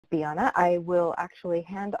Biana. I will actually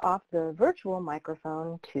hand off the virtual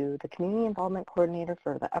microphone to the Community Involvement Coordinator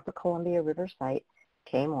for the Upper Columbia River site,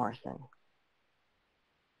 Kay Morrison.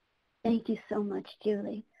 Thank you so much,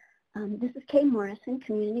 Julie. This is Kay Morrison,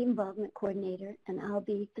 Community Involvement Coordinator, and I'll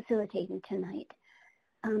be facilitating tonight.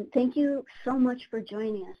 Thank you so much for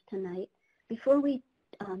joining us tonight. Before we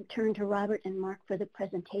turn to Robert and Mark for the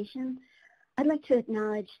presentation, I'd like to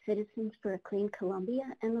acknowledge Citizens for a Clean Columbia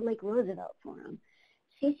and the Lake Roosevelt Forum.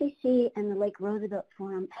 CCC and the Lake Roosevelt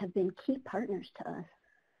Forum have been key partners to us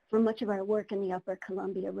for much of our work in the Upper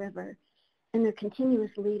Columbia River, and their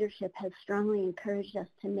continuous leadership has strongly encouraged us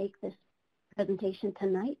to make this presentation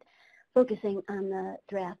tonight, focusing on the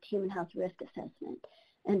draft Human Health Risk Assessment,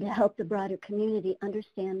 and to help the broader community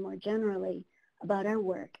understand more generally about our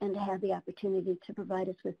work and to have the opportunity to provide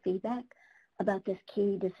us with feedback about this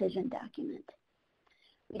key decision document.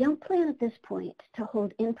 We don't plan at this point to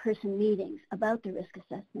hold in-person meetings about the risk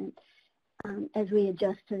assessment as we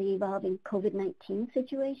adjust to the evolving COVID-19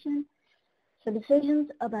 situation. So decisions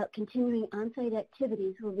about continuing on-site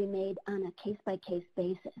activities will be made on a case-by-case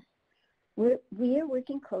basis. We are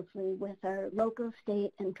working closely with our local,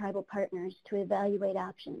 state, and tribal partners to evaluate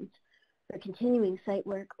options for continuing site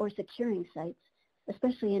work or securing sites,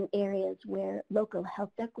 especially in areas where local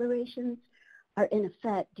health declarations are in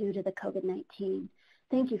effect due to the COVID-19.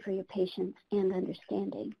 Thank you for your patience and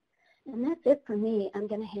understanding. And that's it for me. I'm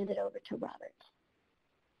going to hand it over to Robert.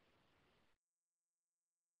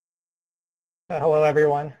 Hello,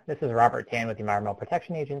 everyone. This is Robert Tan with the Environmental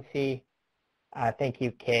Protection Agency. Thank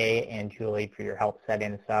you, Kay and Julie, for your help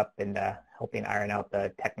setting this up and helping iron out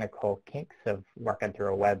the technical kinks of working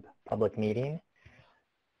through a web public meeting.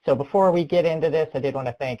 So before we get into this, I did want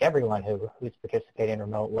to thank everyone who's participating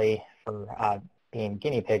remotely for being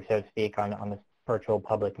guinea pigs, so to speak, on this virtual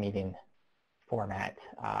public meeting format.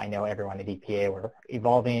 I know everyone at EPA, we're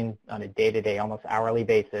evolving on a day-to-day, almost hourly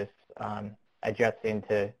basis, adjusting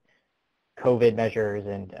to COVID measures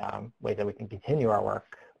and ways that we can continue our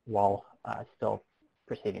work while still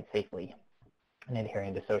proceeding safely and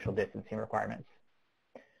adhering to social distancing requirements.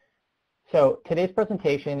 So today's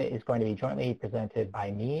presentation is going to be jointly presented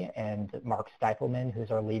by me and Mark Stifelman, who's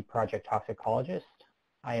our lead project toxicologist.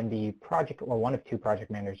 I am the project, or one of two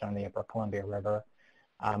project managers on the Upper Columbia River.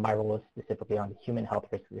 My role is specifically on the Human Health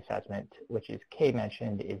Risk Assessment, which, as Kay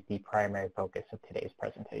mentioned, is the primary focus of today's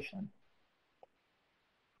presentation.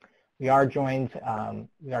 We are joined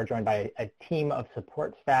by a team of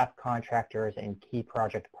support staff, contractors, and key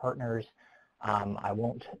project partners. I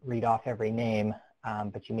won't read off every name,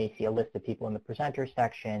 but you may see a list of people in the presenter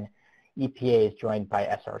section. EPA is joined by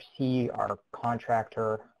SRC, our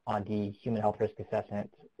contractor on the Human Health Risk Assessment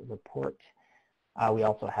report. We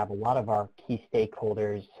also have a lot of our key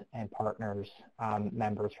stakeholders and partners,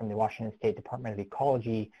 members from the Washington State Department of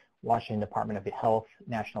Ecology, Washington Department of Health,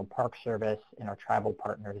 National Park Service, and our tribal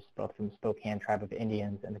partners, both from the Spokane Tribe of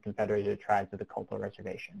Indians and the Confederated Tribes of the Colville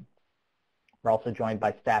Reservation. We're also joined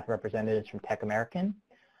by staff representatives from Tech American,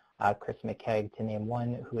 Chris McKeag, to name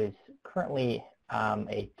one, who is currently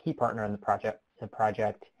a key partner in the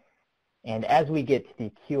project. And as we get to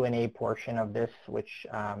the Q&A portion of this, which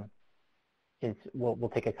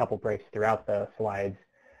we'll take a couple breaks throughout the slides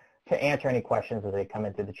to answer any questions as they come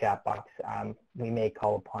into the chat box. We may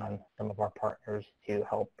call upon some of our partners to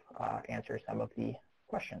help answer some of the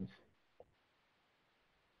questions.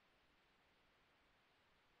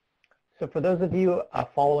 So for those of you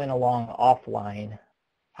following along offline,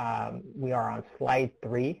 we are on slide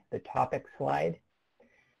 3, the topic slide.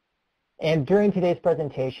 And during today's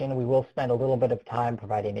presentation, we will spend a little bit of time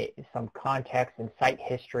providing some context and site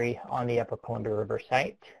history on the Upper Columbia River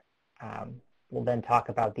site. We'll then talk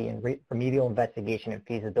about the remedial investigation and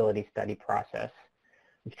feasibility study process.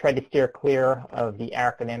 We've tried to steer clear of the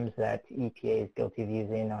acronyms that EPA is guilty of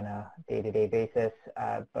using on a day-to-day basis,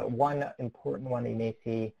 but one important one that you may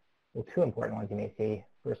see, well, two important ones you may see.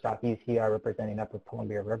 First off, UCR representing Upper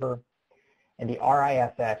Columbia River, and the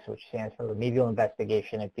RIFS, which stands for Remedial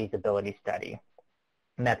Investigation and Feasibility Study.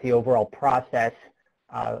 And that's the overall process,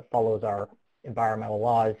 follows our environmental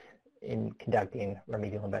laws in conducting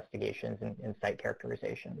remedial investigations and site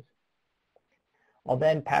characterizations. I'll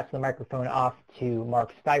then pass the microphone off to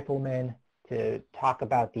Mark Stifelman to talk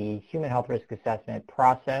about the Human Health Risk Assessment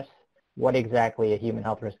process, what exactly a Human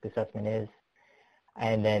Health Risk Assessment is,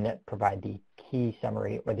 and then provide the key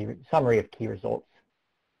summary, or the summary of key results.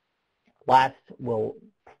 Last, we'll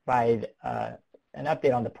provide an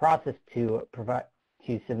update on the process to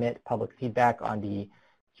submit public feedback on the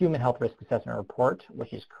Human Health Risk Assessment Report,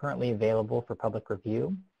 which is currently available for public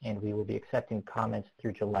review, and we will be accepting comments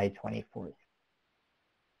through July 24th.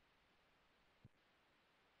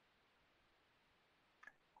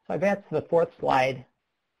 So I advance to the fourth slide.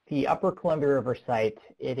 The Upper Columbia River site,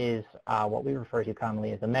 it is what we refer to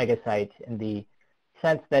commonly as a mega site in the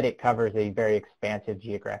sense that it covers a very expansive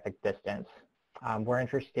geographic distance. We're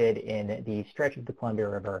interested in the stretch of the Columbia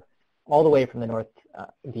River all the way from the north,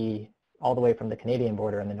 all the way from the Canadian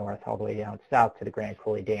border in the north, all the way down south to the Grand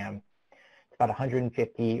Coulee Dam. It's about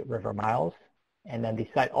 150 river miles, and then the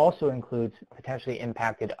site also includes potentially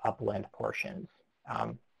impacted upland portions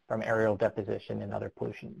from aerial deposition and other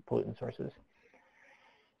pollutant sources.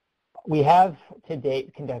 We have to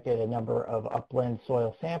date conducted a number of upland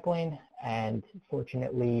soil sampling, and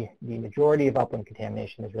fortunately the majority of upland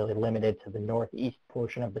contamination is really limited to the northeast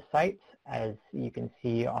portion of the site, as you can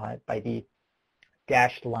see by the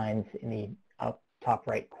dashed lines in the top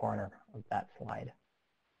right corner of that slide.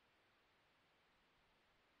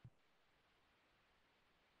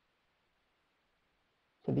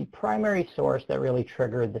 So the primary source that really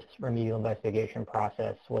triggered this remedial investigation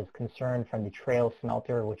process was concern from the Trail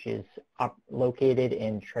smelter, which is located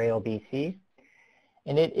in Trail, BC.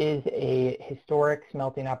 And it is a historic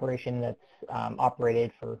smelting operation that's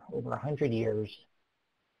operated for over 100 years.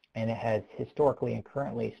 And it has historically and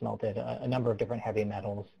currently smelted a number of different heavy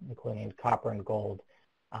metals, including copper and gold,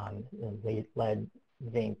 lead,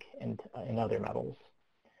 zinc, and other metals.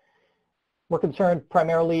 We're concerned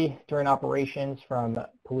primarily during operations from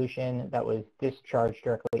pollution that was discharged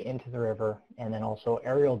directly into the river, and then also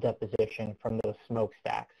aerial deposition from those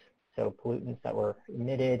smokestacks. So pollutants that were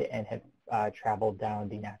emitted and have traveled down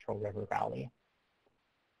the natural river valley.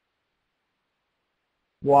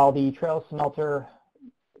 While the Trail smelter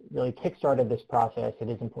really kick-started this process, it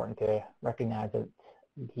is important to recognize that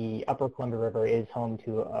the Upper Columbia River is home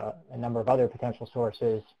to a number of other potential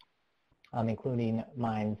sources, including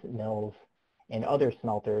mines, mills, and other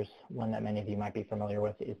smelters. One that many of you might be familiar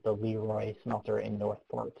with is the Leroy smelter in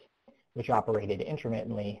Northport, which operated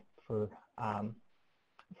intermittently for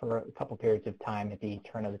a couple periods of time at the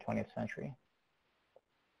turn of the 20th century.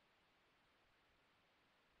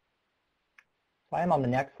 So I am on the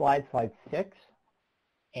next slide, slide 6.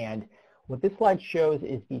 And what this slide shows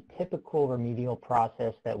is the typical remedial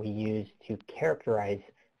process that we use to characterize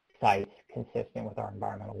sites consistent with our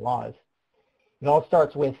environmental laws. It all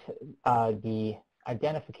starts with the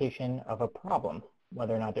identification of a problem,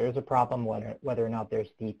 whether or not there is a problem, whether or not there's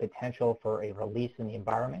the potential for a release in the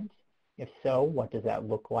environment. If so, what does that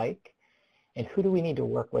look like? And who do we need to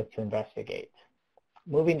work with to investigate?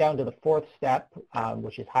 Moving down to the fourth step,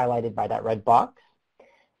 which is highlighted by that red box,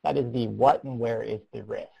 that is the what and where is the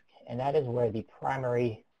risk. And that is where the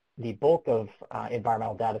bulk of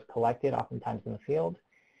environmental data is collected, oftentimes in the field.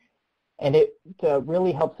 And it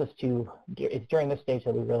really helps us it's during this stage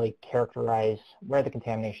that we really characterize where the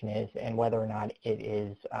contamination is and whether or not it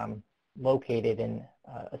is located in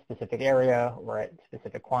a specific area or at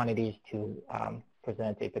specific quantities to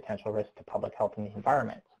present a potential risk to public health and the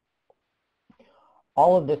environment.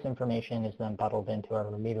 All of this information is then bundled into our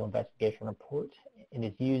remedial investigation report and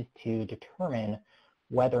is used to determine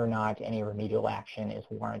whether or not any remedial action is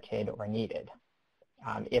warranted or needed.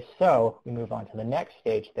 If so, we move on to the next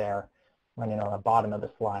stage there, running on the bottom of the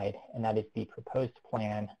slide, and that is the proposed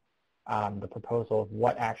plan, the proposal of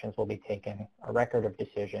what actions will be taken, a record of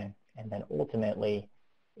decision, and then ultimately,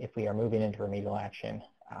 if we are moving into remedial action,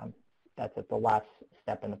 that's at the last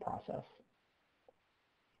step in the process.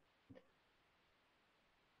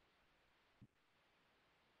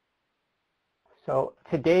 So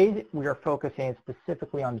today we are focusing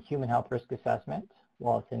specifically on the human health risk assessment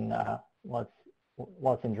while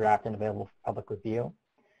it's in draft and available for public review.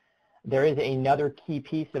 There is another key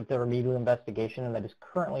piece of the remedial investigation that is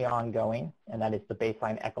currently ongoing, and that is the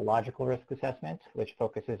baseline ecological risk assessment, which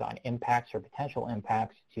focuses on impacts or potential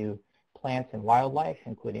impacts to plants and wildlife,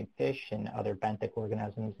 including fish and other benthic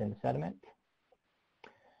organisms in the sediment.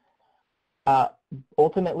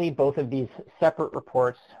 Ultimately, both of these separate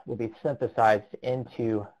reports will be synthesized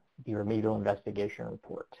into the remedial investigation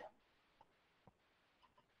report.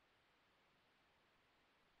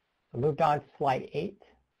 I moved on to slide 8.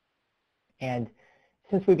 And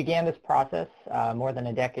since we began this process more than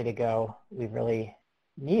a decade ago, we've really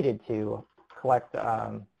needed to conduct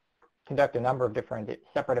a number of different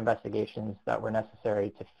separate investigations that were necessary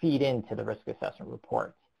to feed into the risk assessment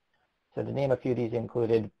report. So to name a few, these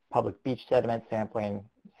included public beach sediment sampling,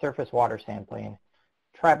 surface water sampling,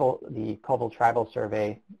 the Colville Tribal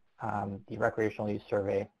Survey, the Recreational Use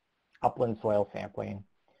Survey, upland soil sampling,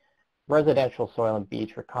 residential soil and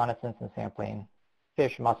beach reconnaissance and sampling,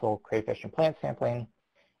 fish, mussel, crayfish, and plant sampling,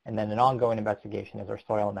 and then an ongoing investigation is our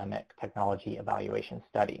soil amendment technology evaluation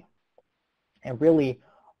study. And really,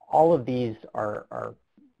 all of these are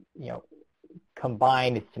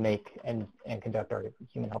combined to make and conduct our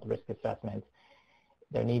human health risk assessments,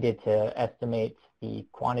 they're needed to estimate the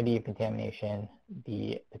quantity of contamination,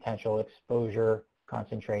 the potential exposure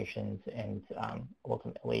concentrations, and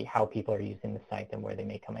ultimately how people are using the site and where they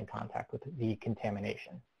may come in contact with the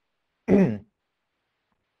contamination. I'm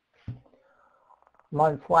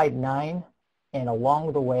on slide 9, and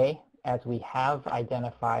along the way, as we have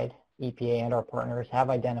identified, EPA and our partners have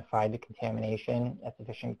identified the contamination at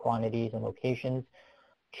sufficient quantities and locations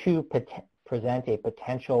to present a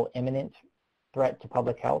potential imminent threat to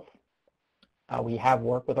public health. We have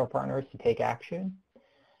worked with our partners to take action.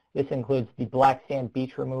 This includes the black sand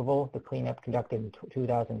beach removal, the cleanup conducted in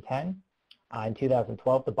 2010. In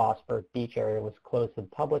 2012, the Bossburg Beach area was closed to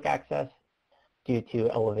public access due to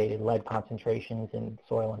elevated lead concentrations in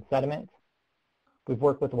soil and sediment. We've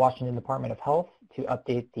worked with the Washington Department of Health to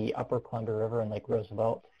update the Upper Columbia River and Lake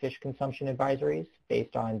Roosevelt fish consumption advisories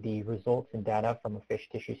based on the results and data from a fish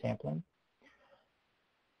tissue sampling.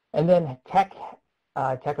 And then Tech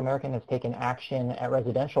American has taken action at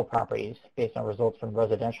residential properties based on results from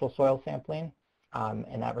residential soil sampling,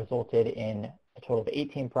 and that resulted in a total of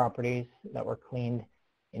 18 properties that were cleaned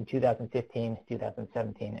in 2015,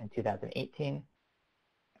 2017, and 2018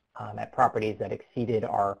 at properties that exceeded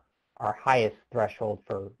our highest threshold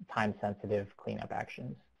for time-sensitive cleanup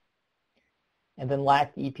actions. And then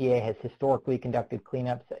last, EPA has historically conducted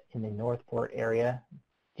cleanups in the Northport area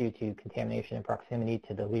due to contamination in proximity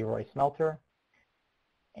to the Leroy smelter.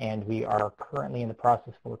 And we are currently in the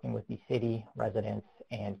process of working with the city, residents,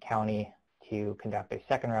 and county to conduct a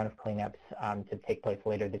second round of cleanups to take place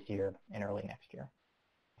later this year and early next year.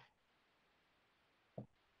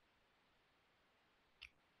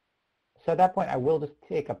 So at that point, I will just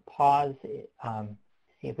take a pause, see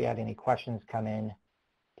if we have any questions come in.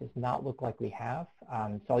 Does not look like we have.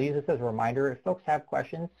 So I'll use this as a reminder. If folks have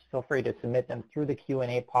questions, feel free to submit them through the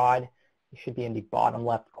Q&A pod. It should be in the bottom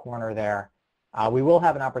left corner there. We will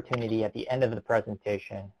have an opportunity at the end of the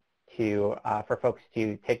presentation for folks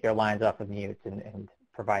to take their lines off of mute and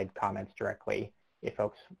provide comments directly if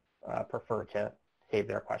folks prefer to save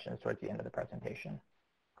their questions towards the end of the presentation.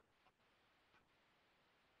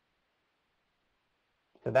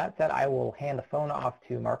 So that said, I will hand the phone off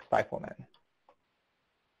to Mark Stifelman.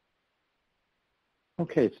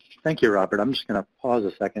 Okay, thank you, Robert. I'm just going to pause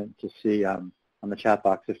a second to see on the chat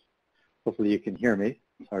box if hopefully you can hear me.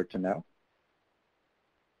 It's hard to know.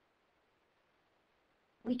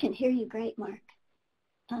 We can hear you great, Mark.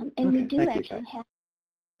 And okay, we do actually you, have,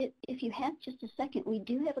 if you have just a second, we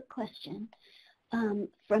do have a question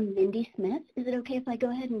from Mindy Smith. Is it okay if I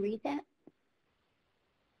go ahead and read that?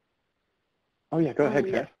 Oh yeah, go ahead,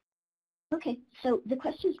 Jeff. Okay, so the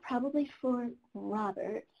question is probably for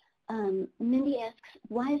Robert. Mindy asks,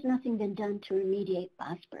 why has nothing been done to remediate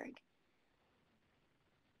Bossburg?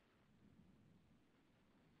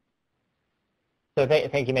 So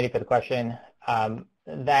thank you, Mindy, for the question.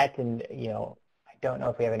 That, and I don't know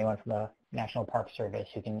if we have anyone from the National Park Service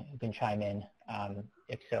who can chime in.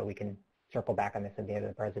 If so, we can circle back on this at the end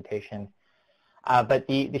of the presentation. But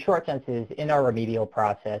the short sense is, in our remedial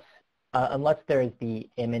process, unless there is the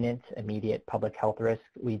imminent, immediate public health risk,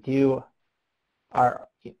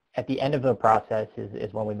 at the end of the process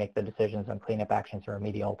is when we make the decisions on cleanup actions or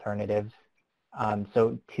remedial alternatives.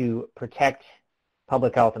 So to protect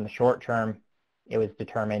public health in the short term, it was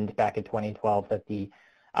determined back in 2012 that the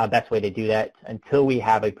best way to do that, until we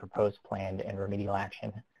have a proposed plan and remedial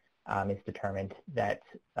action, is determined that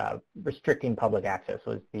restricting public access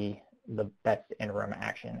was the best interim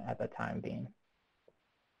action at the time being.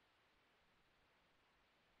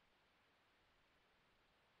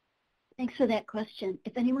 Thanks for that question.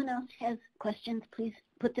 If anyone else has questions, please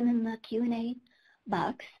put them in the Q&A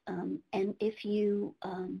box. And if you'd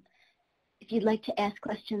like to ask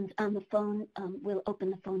questions on the phone, we'll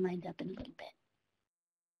open the phone lines up in a little bit.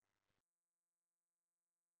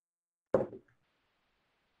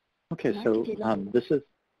 Okay, Mark, so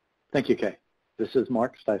thank you, Kay. This is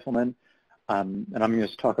Mark Stifelman, and I'm going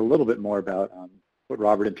to talk a little bit more about what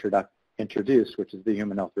Robert introduced, which is the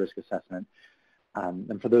Human Health Risk Assessment.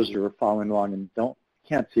 And for those who are following along and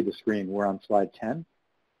can't see the screen, we're on slide 10.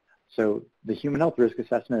 So the Human Health Risk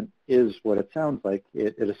Assessment is what it sounds like.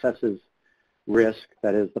 It assesses risk,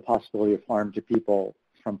 that is the possibility of harm to people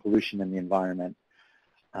from pollution in the environment.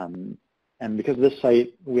 And because of this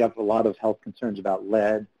site, we have a lot of health concerns about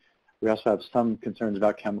lead. We also have some concerns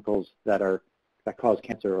about chemicals that cause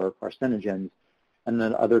cancer or carcinogens, and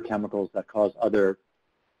then other chemicals that cause other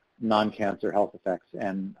non-cancer health effects.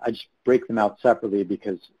 And I just break them out separately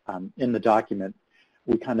because in the document,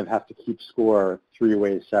 we kind of have to keep score 3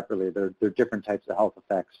 ways separately. They're different types of health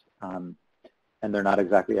effects. and they're not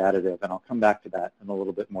exactly additive, and I'll come back to that in a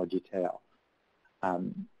little bit more detail.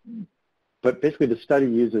 But basically the study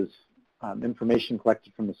uses information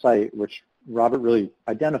collected from the site, which Robert really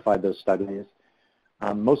identified those studies.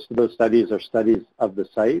 Most of those studies are studies of the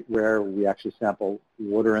site where we actually sample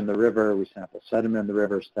water in the river, we sample sediment in the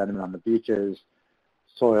river, sediment on the beaches,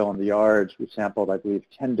 soil in the yards. We sampled, I believe,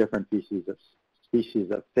 10 different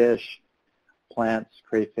species of fish, plants,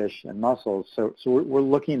 crayfish, and mussels. So we're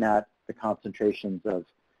looking at the concentrations of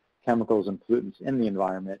chemicals and pollutants in the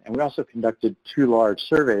environment. And we also conducted 2 large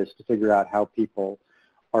surveys to figure out how people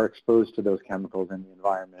are exposed to those chemicals in the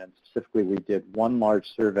environment. And specifically, we did 1 large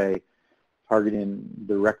survey targeting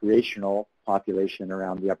the recreational population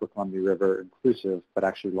around the Upper Columbia River inclusive, but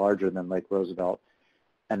actually larger than Lake Roosevelt.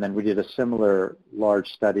 And then we did a similar large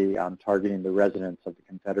study targeting the residents of the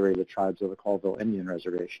Confederated Tribes of the Colville Indian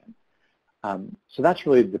Reservation. So that's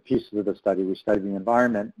really the pieces of the study. We study the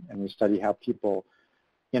environment, and we study how people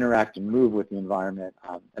interact and move with the environment.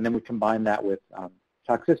 And then we combine that with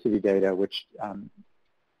toxicity data, which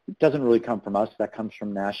doesn't really come from us. That comes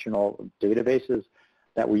from national databases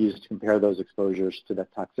that we use to compare those exposures to the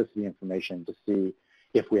toxicity information to see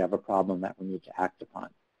if we have a problem that we need to act upon.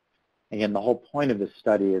 Again, the whole point of this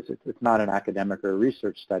study is it's not an academic or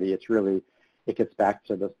research study. It's really, it gets back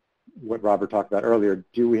to what Robert talked about earlier.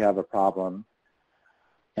 Do we have a problem,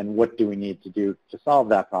 and what do we need to do to solve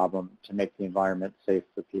that problem to make the environment safe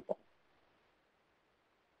for people?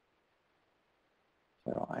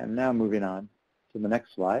 So I am now moving on to the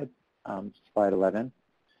next slide, slide 11.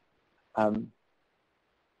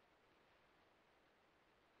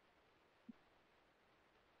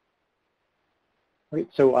 Right,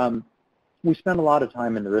 so we spend a lot of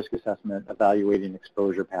time in the risk assessment evaluating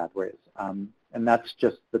exposure pathways, and that's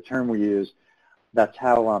just the term we use. That's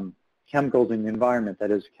how chemicals in the environment, that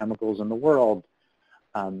is chemicals in the world,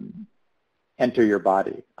 enter your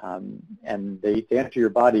body. And they enter your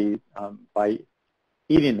body by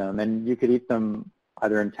eating them, and you could eat them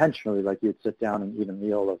either intentionally, like you'd sit down and eat a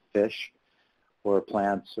meal of fish or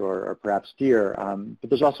plants or perhaps deer, but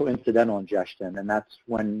there's also incidental ingestion, and that's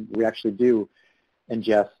when we actually do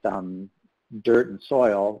ingest dirt and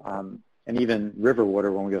soil and even river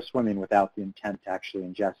water when we go swimming without the intent to actually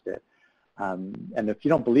ingest it. And if you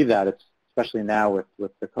don't believe that, especially now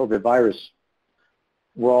with the COVID virus,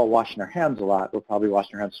 we're all washing our hands a lot. We're probably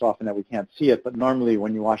washing our hands so often that we can't see it, but normally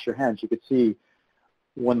when you wash your hands, you could see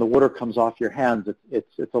when the water comes off your hands,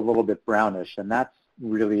 it's a little bit brownish, and that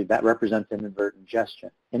represents inadvertent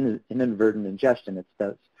ingestion. Inadvertent ingestion, it's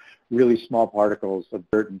those really small particles of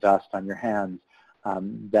dirt and dust on your hands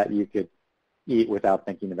that you could eat without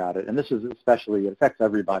thinking about it. And this is especially, it affects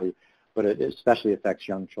everybody, but it especially affects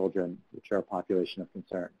young children, which are a population of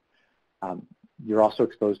concern. You're also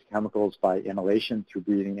exposed to chemicals by inhalation through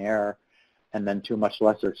breathing air, and then to a much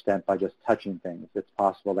lesser extent by just touching things. It's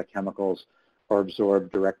possible that chemicals are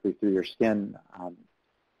absorbed directly through your skin.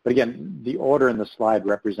 But again, the order in the slide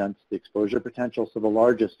represents the exposure potential. So the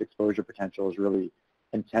largest exposure potential is really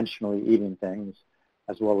intentionally eating things,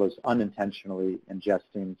 as well as unintentionally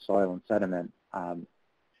ingesting soil and sediment,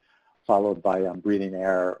 followed by breathing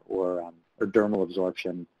air or dermal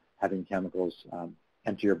absorption, having chemicals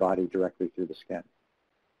enter your body directly through the skin.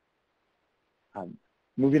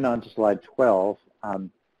 Moving on to slide 12,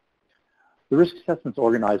 the risk assessment is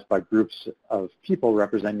organized by groups of people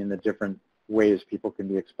representing the different ways people can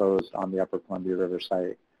be exposed on the Upper Columbia River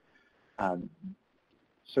site.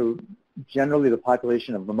 So generally the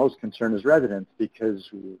population of the most concern is residents, because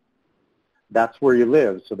that's where you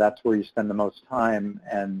live, so that's where you spend the most time,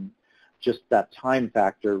 and just that time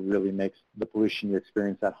factor really makes the pollution you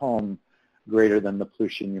experience at home greater than the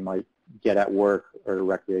pollution you might get at work or a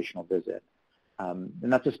recreational visit. And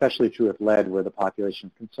that's especially true with lead, where the population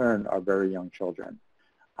of concern are very young children.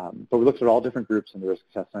 But we looked at all different groups in the risk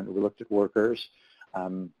assessment. We looked at workers,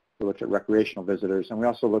 we looked at recreational visitors, and we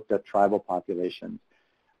also looked at tribal populations.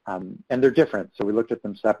 And they're different, so we looked at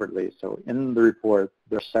them separately. So in the report,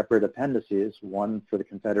 there are separate appendices, one for the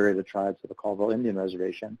Confederated Tribes of the Colville Indian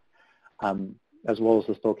Reservation, as well as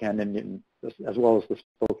the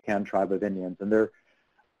Spokane Tribe of Indians. And they're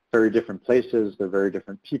very different places, they're very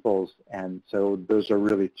different peoples, and so those are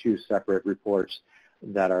really 2 separate reports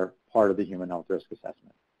that are part of the human health risk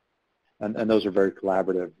assessment. And those are very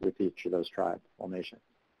collaborative with each of those tribal nations.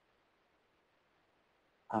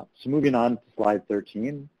 So moving on to slide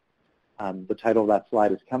 13, the title of that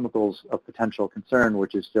slide is Chemicals of Potential Concern,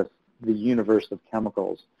 which is just the universe of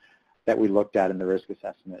chemicals that we looked at in the risk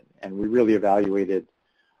assessment. And we really evaluated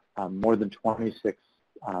more than 26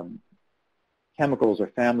 chemicals or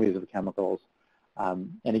families of chemicals.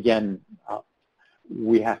 And again,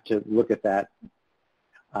 we have to look at that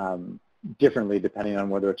differently depending on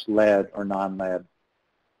whether it's lead or non-lead,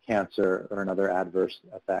 cancer, or another adverse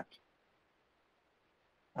effect.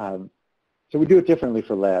 So we do it differently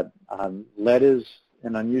for lead. Lead is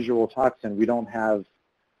an unusual toxin. We don't have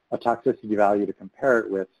a toxicity value to compare it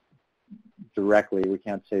with directly. We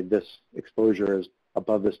can't say this exposure is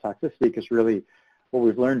above this toxicity, because really what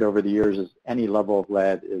we've learned over the years is any level of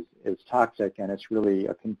lead is toxic, and it's really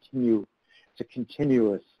a continuous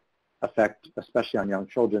effect, especially on young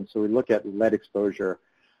children. So we look at lead exposure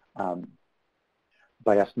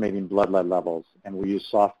by estimating blood lead levels, and we use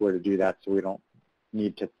software to do that, so we don't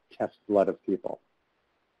need to test blood of people.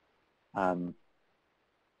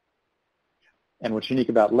 And what's unique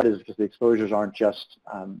about lead is because the exposures aren't just,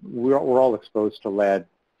 we're all exposed to lead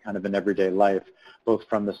kind of in everyday life, both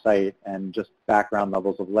from the site and just background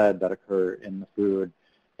levels of lead that occur in the food,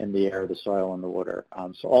 in the air, the soil, and the water.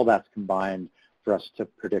 So all that's combined for us to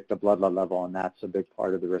predict a blood lead level, and that's a big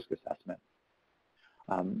part of the risk assessment.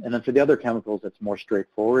 And then for the other chemicals, it's more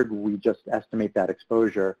straightforward. We just estimate that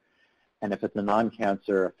exposure, and if it's a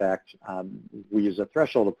non-cancer effect, we use a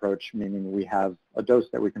threshold approach, meaning we have a dose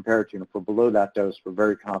that we compare it to, and if we're below that dose, we're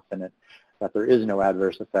very confident that there is no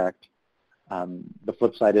adverse effect. The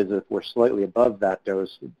flip side is if we're slightly above that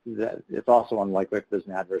dose, it's also unlikely if there's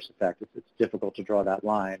an adverse effect. It's difficult to draw that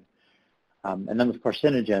line. And then with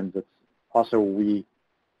carcinogens, it's also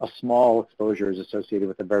a small exposure is associated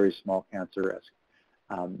with a very small cancer risk.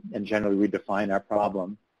 And generally we define our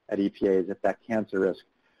problem at EPA as if that cancer risk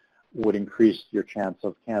would increase your chance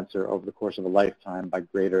of cancer over the course of a lifetime by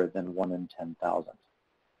greater than 1 in 10,000.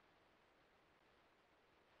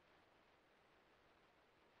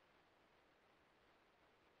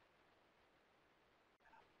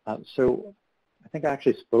 So I think I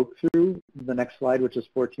actually spoke through the next slide, which is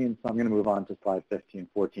 14, so I'm going to move on to slide 15.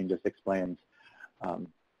 14 just explains the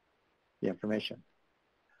information.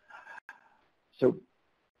 So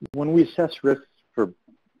when we assess risks for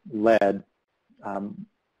lead,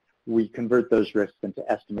 we convert those risks into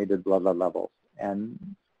estimated blood lead levels. And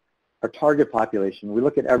our target population, we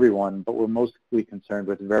look at everyone, but we're mostly concerned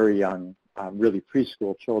with very young, really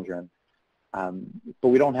preschool children. But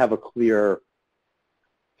we don't have a clear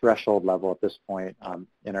threshold level at this point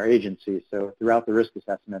in our agency. So throughout the risk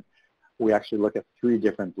assessment, we actually look at 3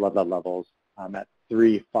 different blood lead levels at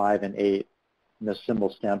 3, 5, and 8. And the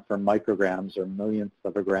symbols stand for micrograms, or millionths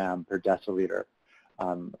of a gram per deciliter,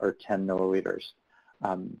 or 10 milliliters.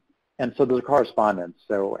 And so there's a correspondence.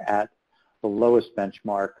 So at the lowest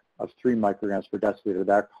benchmark of 3 micrograms per deciliter,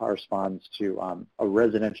 that corresponds to a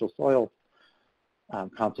residential soil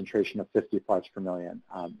concentration of 50 parts per million.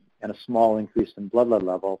 And a small increase in blood lead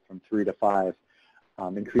level from 3 to 5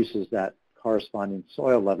 increases that corresponding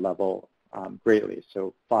soil lead level greatly.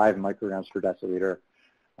 So 5 micrograms per deciliter,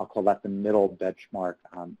 I'll call that the middle benchmark.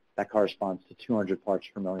 That corresponds to 200 parts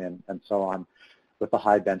per million, and so on, with a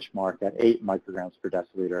high benchmark at 8 micrograms per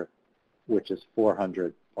deciliter, which is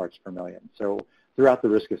 400 parts per million. So throughout the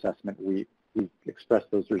risk assessment, we express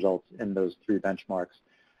those results in those 3 benchmarks.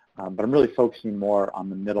 But I'm really focusing more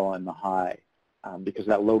on the middle and the high, because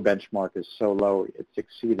that low benchmark is so low, it's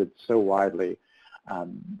exceeded so widely.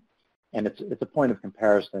 And it's a point of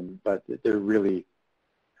comparison, but they're really,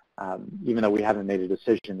 even though we haven't made a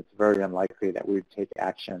decision, it's very unlikely that we'd take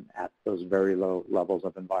action at those very low levels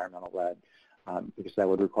of environmental lead, because that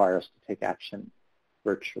would require us to take action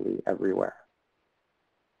virtually everywhere.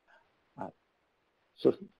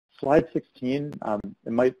 So slide 16,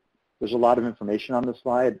 there's a lot of information on this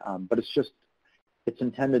slide, but it's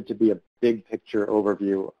intended to be a big picture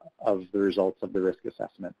overview of the results of the risk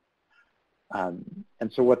assessment.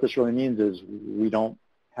 And so what this really means is we don't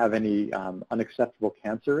have any unacceptable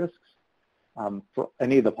cancer risks for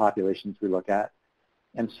any of the populations we look at.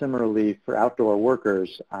 And similarly, for outdoor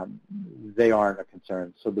workers, they aren't a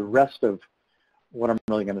concern. So the rest of what I'm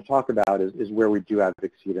really going to talk about is where we do have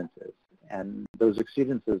exceedances. And those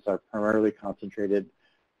exceedances are primarily concentrated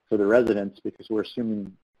for the residents, because we're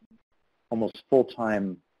assuming almost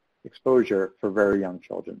full-time exposure for very young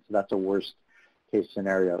children. So that's a worst case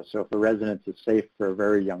scenario. So if a residence is safe for a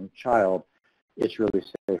very young child, it's really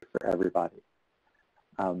safe for everybody.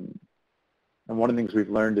 And one of the things we've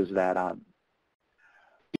learned is that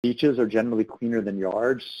beaches are generally cleaner than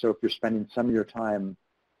yards. So if you're spending some of your time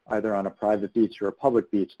either on a private beach or a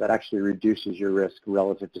public beach, that actually reduces your risk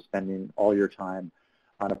relative to spending all your time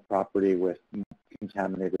on a property with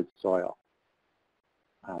contaminated soil.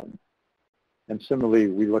 And similarly,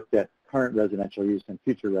 we looked at current residential use and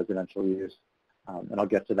future residential use, and I'll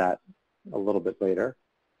get to that a little bit later.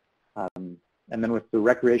 And then with the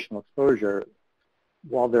recreational exposure,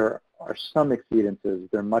 while there are some exceedances,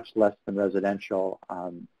 they're much less than residential,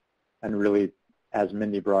 and really, as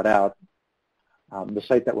Mindy brought out, the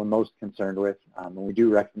site that we're most concerned with, and we do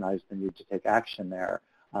recognize the need to take action there,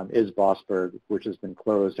 is Bossburg, which has been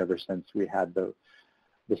closed ever since we had the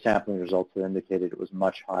sampling results that indicated it was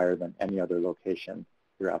much higher than any other location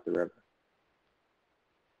throughout the river.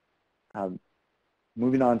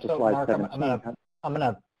 Moving on to slide Mark, 17. I'm going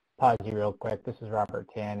to pause you real quick. This is Robert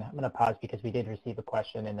Tan. I'm going to pause because we did receive a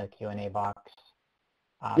question in the Q&A box.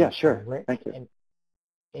 Yeah, sure. Thank you.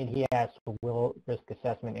 And he asked, will risk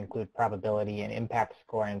assessment include probability and impact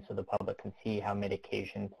scoring so the public can see how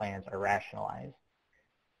mitigation plans are rationalized?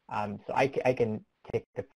 So I can take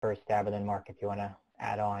the first stab, and then Mark, if you want to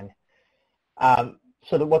add on.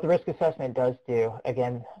 What the risk assessment does do,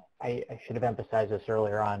 again, I should have emphasized this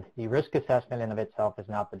earlier on, the risk assessment in of itself is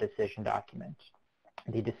not the decision document.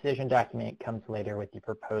 The decision document comes later with the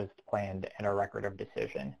proposed plan and a record of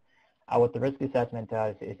decision. What the risk assessment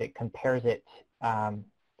does is it compares it,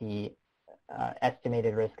 the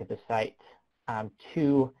estimated risk of the site,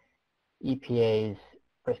 to EPA's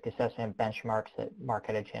risk assessment benchmarks that Mark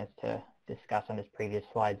had a chance to discuss on his previous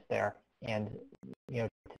slides there. And to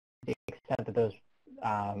the extent that those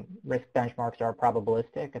risk benchmarks are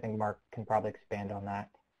probabilistic, I think Mark can probably expand on that.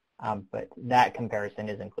 But that comparison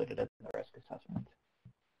is included in the risk assessment.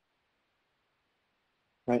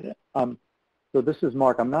 Right. So this is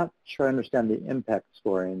Mark. I'm not sure I understand the impact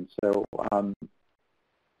scoring. So,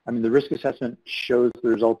 I mean, the risk assessment shows the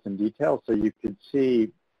results in detail, so you could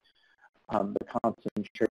see the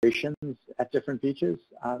concentrations at different beaches.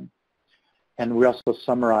 And we also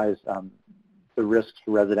summarize the risks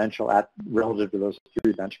for residential relative to those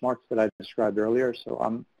three benchmarks that I described earlier. So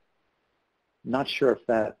I'm not sure if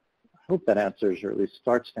that, I hope that answers, or at least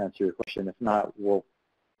starts to answer your question. If not, we'll,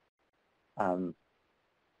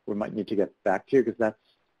 we might need to get back to you, because that's,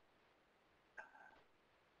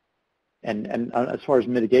 and as far as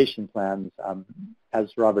mitigation plans,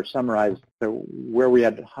 as Robert summarized, so where we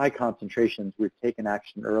had high concentrations, we've taken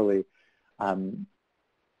action early. And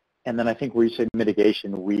then I think where you say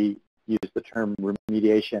mitigation, we use the term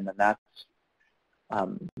remediation, and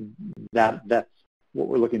that's what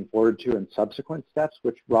we're looking forward to in subsequent steps,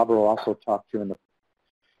 which Robert will also talk to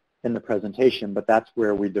in the presentation. But that's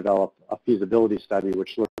where we develop a feasibility study,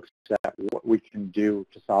 which looks at what we can do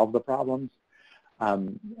to solve the problems.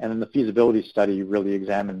 And then the feasibility study really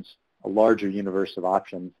examines a larger universe of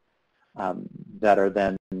options that are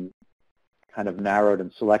then kind of narrowed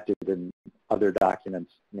and selected in other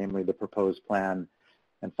documents, namely the proposed plan,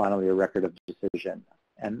 and finally a record of decision.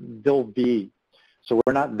 And there'll be, so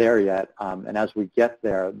we're not there yet, and as we get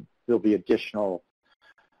there, there'll be additional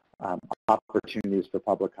opportunities for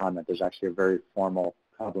public comment. There's actually a very formal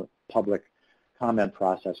public comment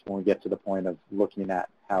process when we get to the point of looking at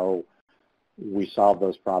how we solve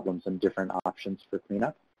those problems and different options for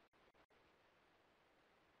cleanup.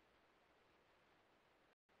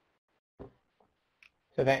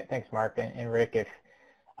 So thanks, Mark. And Rick,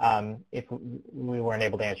 if we weren't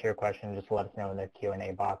able to answer your question, just let us know in the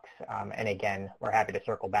Q&A box. And again, we're happy to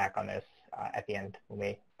circle back on this at the end when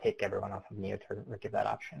we take everyone off of mute or give that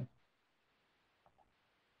option.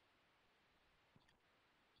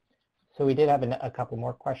 So we did have a couple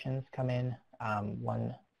more questions come in.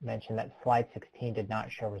 One mentioned that slide 16 did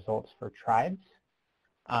not show results for tribes.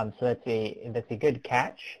 So that's a good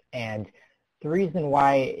catch. And the reason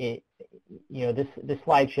why this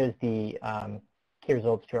slide shows the key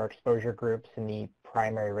results to our exposure groups in the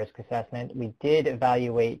primary risk assessment. We did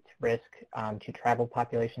evaluate risk to tribal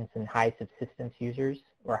populations and high subsistence users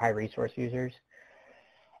or high resource users.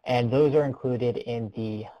 And those are included in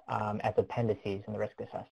the as appendices in the risk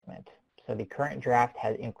assessment. So the current draft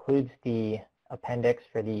includes the appendix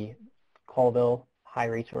for the Colville high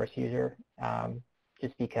resource user,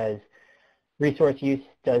 just because resource use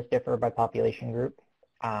does differ by population group.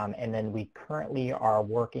 And then we currently are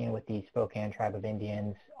working with the Spokane Tribe of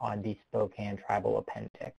Indians on the Spokane Tribal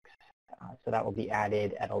Appendix. So that will be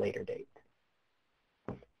added at a later date.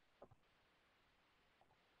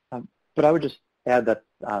 But I would just add that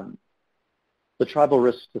the tribal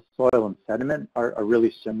risks to soil and sediment are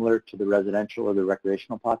really similar to the residential or the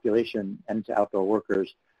recreational population and to outdoor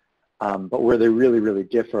workers. But where they really, really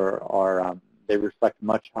differ are they reflect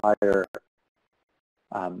much higher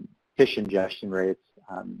fish ingestion rates.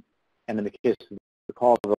 And in the case of the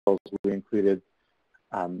Colvilles, we included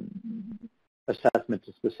assessment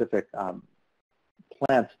to specific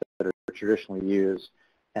plants that are traditionally used,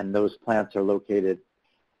 and those plants are located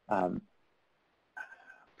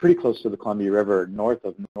pretty close to the Columbia River, north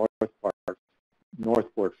of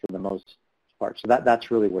Northport for the most part. So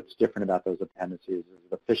that's really what's different about those appendices. Is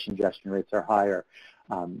the fish ingestion rates are higher,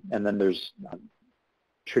 and then there's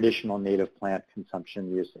traditional native plant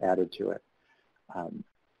consumption use added to it.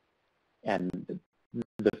 And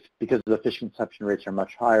because the fish consumption rates are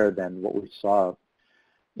much higher than what we saw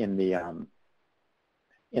in the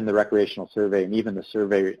recreational survey, and even the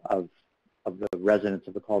survey of the residents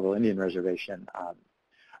of the Colville Indian Reservation,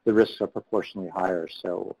 the risks are proportionally higher.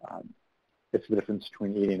 So it's the difference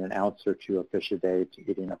between eating an ounce or two of fish a day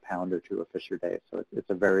to eating a pound or two of fish a day. So it's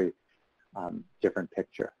a very different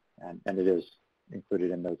picture, and it is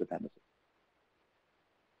included in those appendices.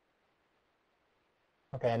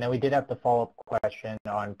 Okay, and then we did have the follow-up question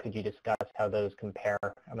on, could you discuss how those compare?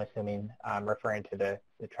 I'm assuming referring to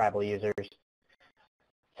the tribal users,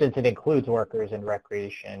 since it includes workers in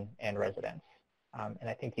recreation and residents. And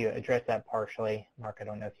I think you addressed that partially. Mark, I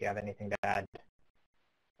don't know if you have anything to add.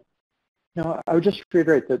 No, I would just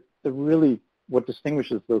reiterate that what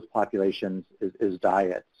distinguishes those populations is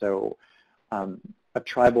diet. So a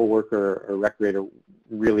tribal worker or recreator,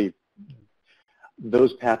 really,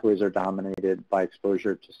 those pathways are dominated by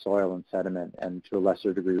exposure to soil and sediment, and to a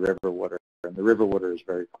lesser degree river water. And the river water is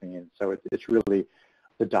very clean. So it's really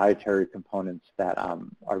the dietary components that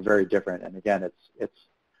are very different. And again, it's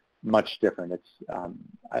much different. It's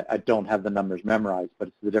I don't have the numbers memorized, but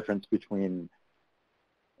it's the difference between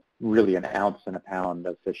really an ounce and a pound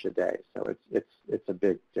of fish a day. So it's a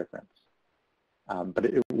big difference. But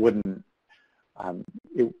it wouldn't.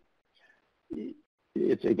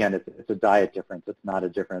 It's a diet difference. It's not a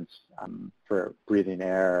difference for breathing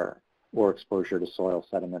air or exposure to soil,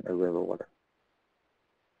 sediment, or river water.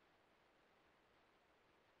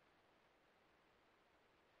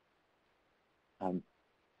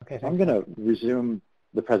 Okay, so I'm going to resume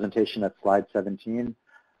the presentation at slide 17.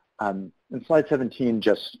 And slide 17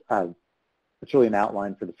 just, it's really an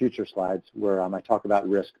outline for the future slides where I talk about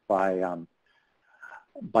risk by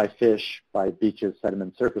fish, by beaches,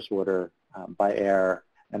 sediment, surface water, by air,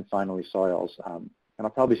 and finally soils. And I'll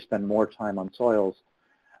probably spend more time on soils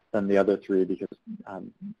than the other three because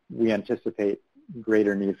we anticipate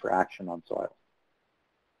greater need for action on soil.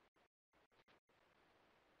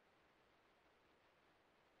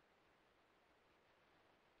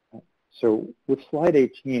 So with slide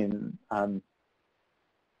 18,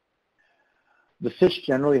 the fish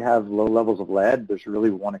generally have low levels of lead. There's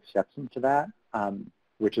really one exception to that,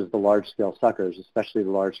 which is the large-scale suckers, especially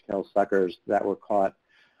the large-scale suckers that were caught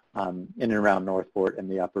in and around Northport and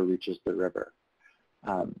the upper reaches of the river.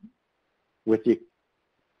 With the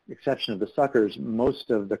exception of the suckers,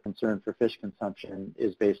 most of the concern for fish consumption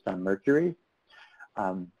is based on mercury.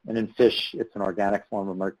 And in fish, it's an organic form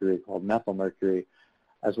of mercury called methylmercury,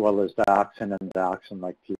 as well as dioxin and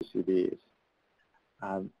dioxin-like PCBs.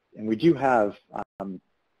 And we do have,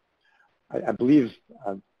 I believe,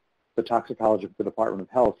 the toxicologist of the Department of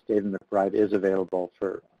Health, David McBride, is available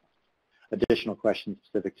for additional questions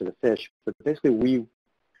specific to the fish. But basically, we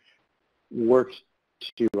worked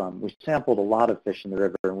to, we sampled a lot of fish in the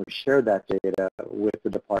river, and we shared that data with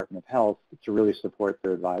the Department of Health to really support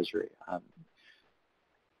their advisory.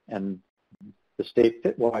 And the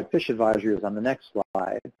state-wide fish advisory is on the next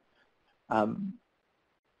slide.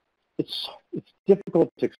 It's difficult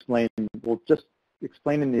to explain. Well, just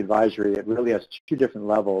explaining the advisory, it really has two different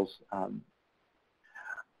levels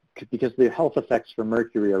because the health effects for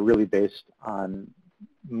mercury are really based on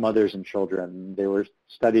mothers and children. There were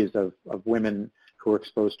studies of women who were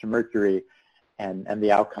exposed to mercury and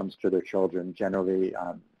the outcomes to their children, generally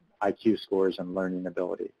IQ scores and learning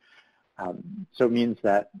ability. So it means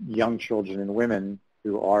that young children and women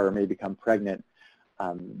who are or may become pregnant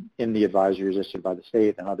in the advisories issued by the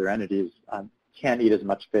state and other entities can't eat as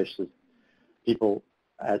much fish as people,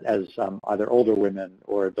 as either older women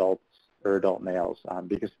or adults or adult males,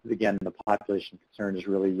 because again, the population concern is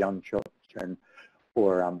really young children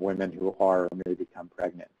or women who are or may become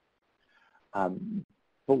pregnant.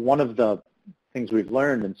 But one of the things we've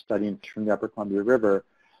learned in studying from the Upper Columbia River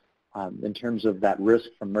in terms of that risk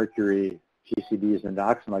from mercury, PCBs, and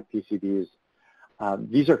dioxin-like PCBs,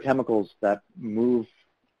 these are chemicals that move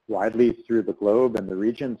widely through the globe and the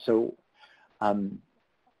region. So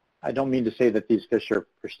I don't mean to say that these fish are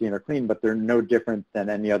pristine or clean, but they're no different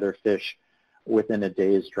than any other fish within a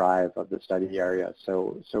day's drive of the study area.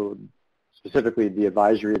 So specifically, the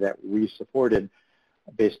advisory that we supported,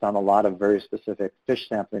 based on a lot of very specific fish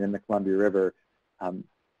sampling in the Columbia River,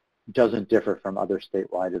 doesn't differ from other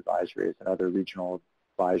statewide advisories and other regional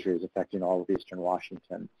advisories affecting all of eastern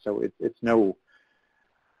Washington. So it's no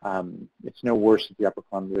worse at the Upper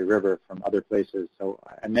Columbia River from other places. So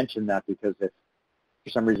I mentioned that because if for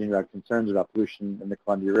some reason you have concerns about pollution in the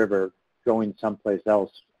Columbia River, going someplace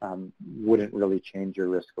else wouldn't really change your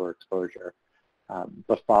risk or exposure.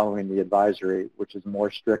 But following the advisory, which is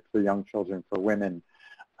more strict for young children, for women,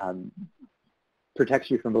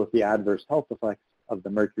 protects you from both the adverse health effects of the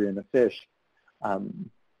mercury in the fish,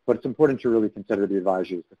 but it's important to really consider the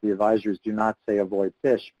advisories. If the advisories do not say avoid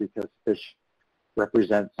fish, because fish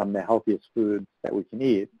represent some of the healthiest foods that we can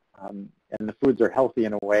eat, and the foods are healthy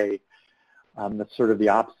in a way that's sort of the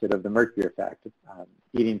opposite of the mercury effect.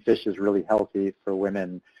 Eating fish is really healthy for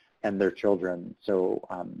women and their children, so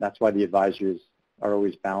that's why the advisories are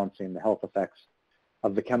always balancing the health effects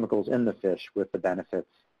of the chemicals in the fish with the benefits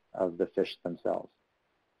of the fish themselves.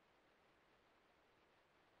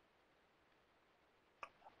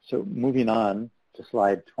 So moving on to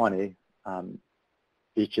slide 20,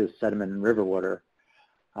 beaches, sediment, and river water.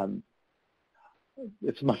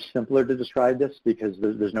 It's much simpler to describe this because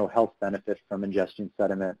there's no health benefit from ingesting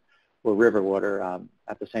sediment or river water.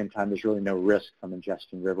 At the same time, there's really no risk from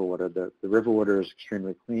ingesting river water. The river water is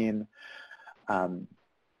extremely clean.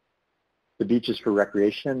 The beaches for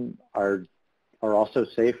recreation are also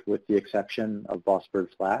safe, with the exception of Bossberg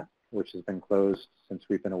Flat, which has been closed since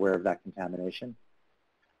we've been aware of that contamination.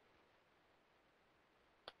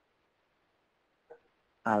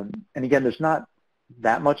 And again, there's not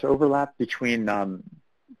that much overlap between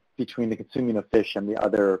the consuming of fish and the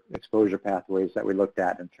other exposure pathways that we looked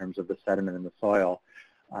at in terms of the sediment in the soil,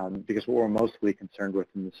 because what we're mostly concerned with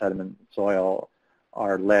in the sediment and soil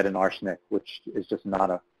are lead and arsenic, which is just not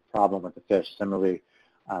a problem with the fish. Similarly,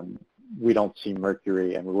 we don't see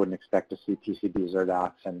mercury, and we wouldn't expect to see PCBs or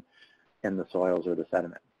dioxin in the soils or the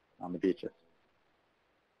sediment on the beaches.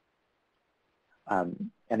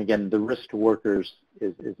 And again, the risk to workers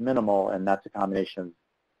is minimal, and that's a combination of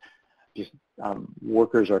just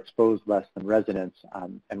workers are exposed less than residents,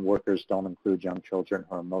 and workers don't include young children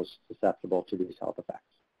who are most susceptible to these health effects.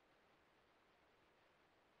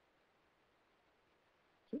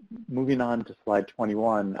 Moving on to slide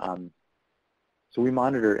 21, so we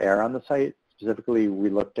monitored air on the site. Specifically, we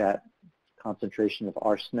looked at concentration of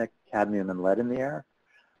arsenic, cadmium, and lead in the air.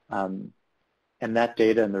 And that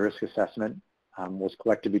data and the risk assessment was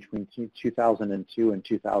collected between 2002 and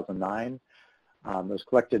 2009. It was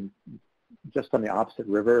collected just on the opposite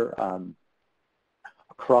river,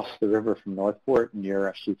 across the river from Northport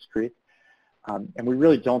near Sheets Creek. And we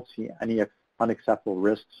really don't see any unacceptable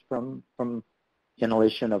risks from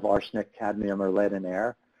inhalation of arsenic, cadmium, or lead in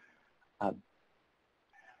air.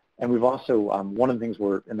 And we've also, one of the things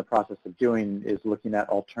we're in the process of doing is looking at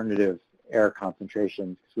alternative air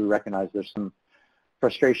concentrations, because we recognize there's some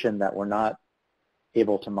frustration that we're not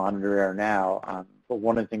able to monitor air now. But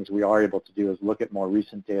one of the things we are able to do is look at more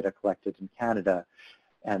recent data collected in Canada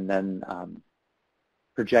and then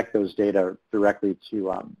project those data directly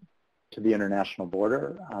to the international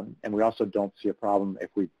border. And we also don't see a problem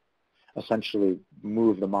if we essentially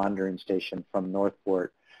move the monitoring station from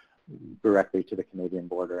Northport directly to the Canadian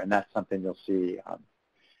border. And that's something you'll see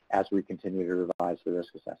as we continue to revise the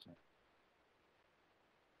risk assessment.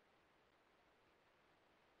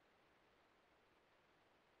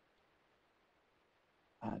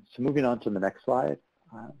 So moving on to the next slide,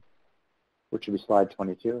 which will be slide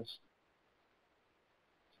 22.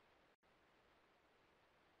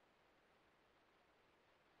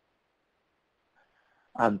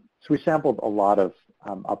 So we sampled a lot of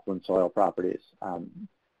upland soil properties.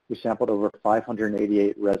 We sampled over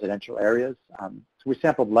 588 residential areas. So we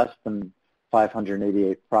sampled less than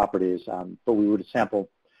 588 properties, but we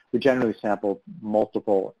generally sample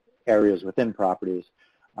multiple areas within properties,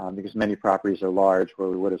 because many properties are large, where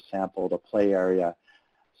we would have sampled a play area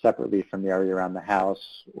separately from the area around the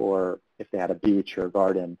house, or if they had a beach or a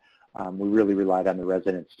garden, we really relied on the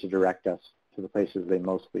residents to direct us to the places they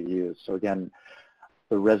mostly use. So again,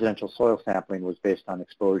 the residential soil sampling was based on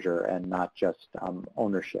exposure and not just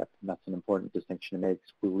ownership, and that's an important distinction to make.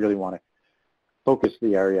 We really want to focus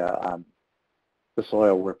the area, the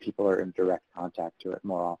soil, where people are in direct contact to it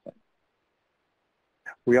more often.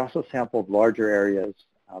 We also sampled larger areas,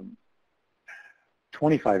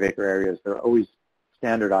 25-acre areas. They're always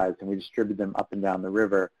standardized, and we distribute them up and down the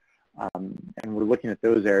river. And we're looking at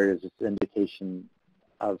those areas as an indication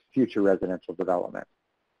of future residential development.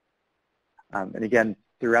 And again,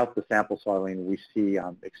 throughout the sample soiling, we see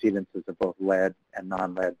exceedances of both lead and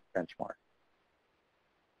non-lead benchmarks.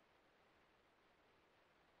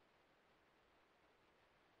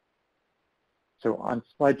 So on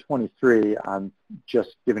slide 23, I'm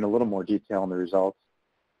just giving a little more detail on the results.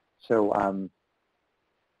 So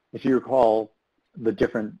if you recall the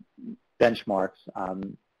different benchmarks,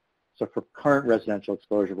 so for current residential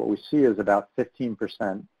exposure, what we see is about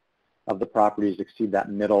 15% of the properties exceed that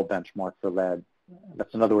middle benchmark for lead.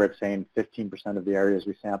 That's another way of saying 15% of the areas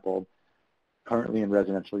we sampled currently in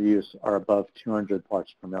residential use are above 200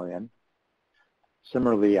 parts per million.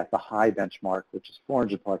 Similarly, at the high benchmark, which is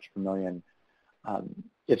 400 parts per million,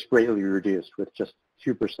 it's greatly reduced with just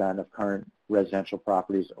 2% of current residential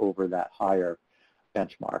properties over that higher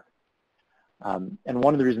benchmark. And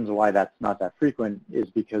one of the reasons why that's not that frequent is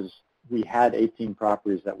because we had 18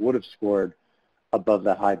 properties that would have scored above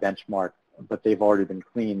that high benchmark, but they've already been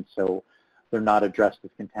cleaned, so they're not addressed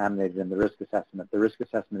as contaminated in the risk assessment. The risk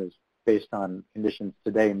assessment is based on conditions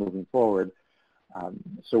today moving forward.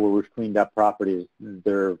 So where we've cleaned up properties,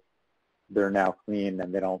 they're now clean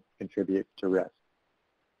and they don't contribute to risk.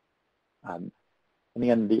 And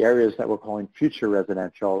again, the areas that we're calling future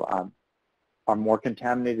residential are more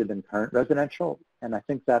contaminated than current residential, and I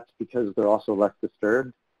think that's because they're also less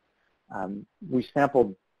disturbed. We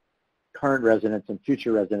sampled current residents and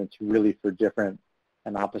future residents really for different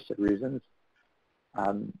and opposite reasons.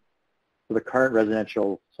 So the current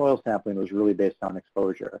residential soil sampling was really based on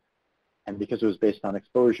exposure, and because it was based on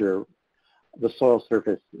exposure, the soil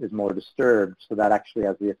surface is more disturbed, so that actually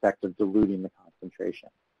has the effect of diluting the concentration.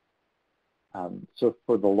 So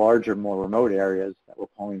for the larger, more remote areas that we're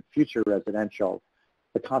calling future residential,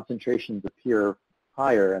 the concentrations appear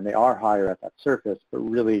higher, and they are higher at that surface, but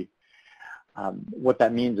really what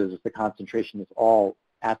that means is that the concentration is all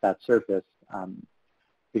at that surface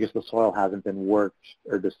because the soil hasn't been worked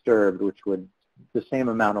or disturbed, which would, the same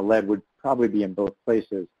amount of lead would probably be in both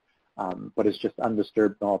places, but it's just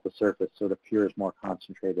undisturbed all at the surface, so it appears more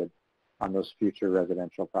concentrated on those future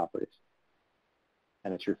residential properties.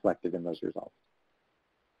 And it's reflected in those results.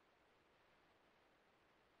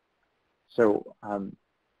 So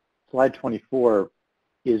slide 24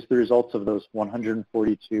 is the results of those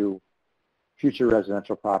 142 future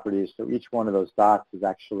residential properties. So each one of those dots is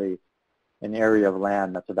actually an area of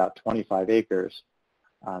land that's about 25 acres.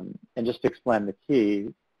 And just to explain the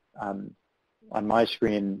key, on my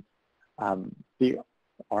screen, the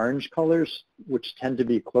orange colors, which tend to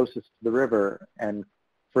be closest to the river and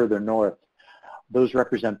further north, those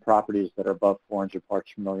represent properties that are above 400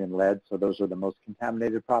 parts per million lead, so those are the most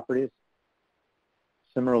contaminated properties.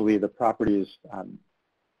 Similarly, the properties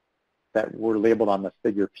that were labeled on the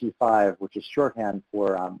figure P5, which is shorthand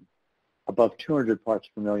for above 200 parts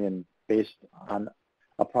per million based on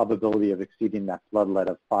a probability of exceeding that flood lead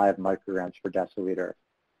of 5 micrograms per deciliter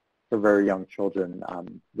for very young children,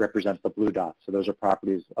 represent the blue dots. So those are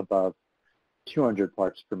properties above 200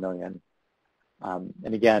 parts per million.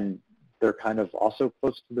 And again, they're kind of also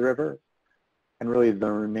close to the river. And really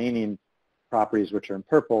the remaining properties which are in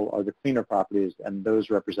purple are the cleaner properties, and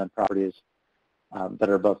those represent properties that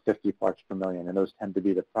are above 50 parts per million. And those tend to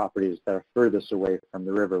be the properties that are furthest away from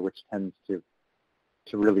the river, which tends to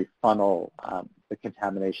really funnel the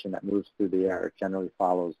contamination that moves through the air. It generally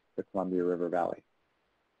follows the Columbia River Valley.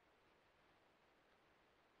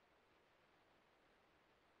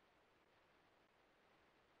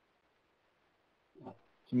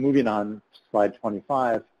 So moving on to slide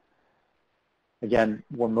 25, again,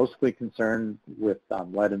 we're mostly concerned with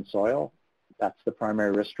lead in soil. That's the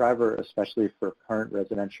primary risk driver, especially for current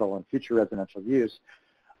residential and future residential use.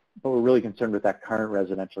 But we're really concerned with that current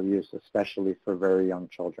residential use, especially for very young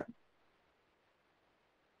children.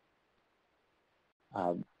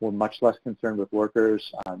 We're much less concerned with workers.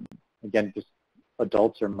 Again, just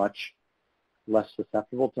adults are much less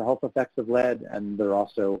susceptible to health effects of lead, and they're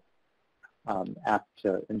also apt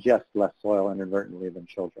to ingest less soil inadvertently than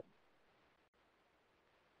children.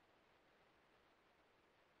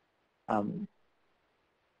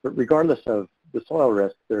 But regardless of the soil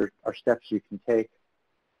risk, there are steps you can take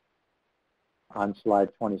on slide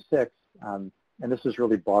 26, and this is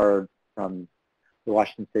really borrowed from the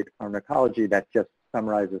Washington State Department of Ecology that just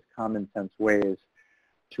summarizes common sense ways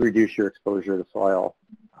to reduce your exposure to soil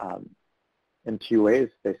in 2 ways,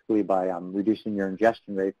 basically by reducing your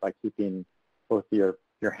ingestion rate by keeping both your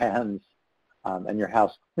hands and your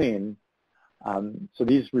house clean. So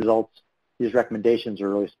these results, these recommendations are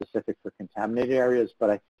really specific for contaminated areas, but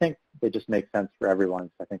I think they just make sense for everyone.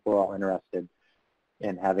 So I think we're all interested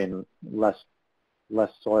in having less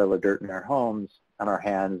soil or dirt in our homes, on our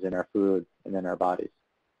hands, in our food, and in our bodies.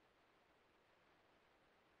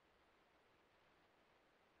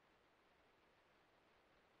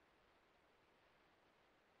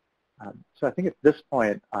 So I think at this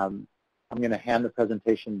point, I'm going to hand the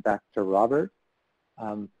presentation back to Robert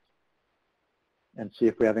and see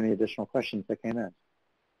if we have any additional questions that came in.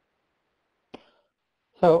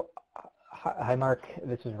 So, hi Mark,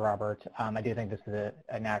 this is Robert. I do think this is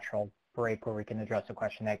a natural break where we can address a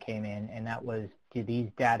question that came in, and that was, do these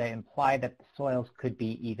data imply that the soils could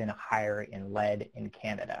be even higher in lead in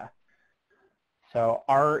Canada? So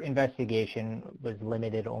our investigation was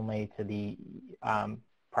limited only to the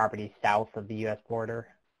property south of the U.S. border,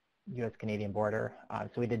 U.S.-Canadian border.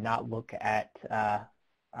 So we did not look at,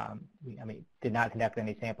 did not conduct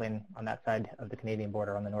any sampling on that side of the Canadian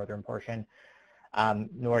border on the northern portion,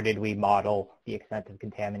 nor did we model the extent of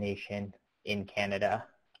contamination in Canada.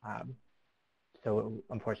 So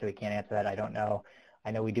unfortunately, we can't answer that. I don't know.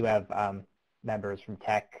 I know we do have members from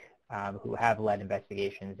tech who have led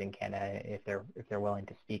investigations in Canada. If they're willing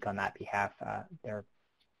to speak on that behalf,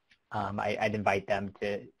 I'd invite them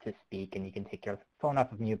to speak, and you can take your phone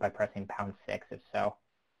off of mute by pressing #6 if so.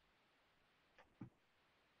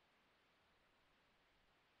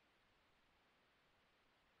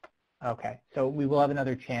 Okay, so we will have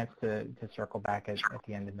another chance to circle back at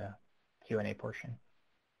the end of the Q&A portion.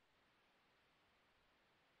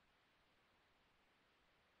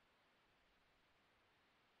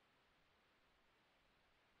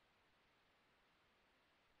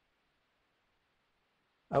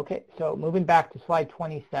 Okay, so moving back to slide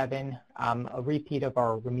 27, a repeat of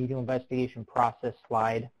our remedial investigation process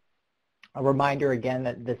slide. A reminder again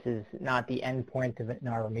that this is not the end point of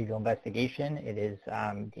our remedial investigation. It is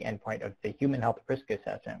the end point of the human health risk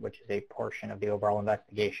assessment, which is a portion of the overall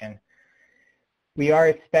investigation. We are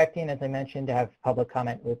expecting, as I mentioned, to have public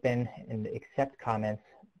comment open and accept comments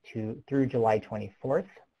through July 24th.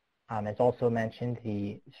 As also mentioned,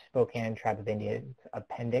 the Spokane Tribe of Indians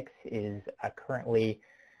appendix is currently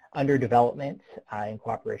under development in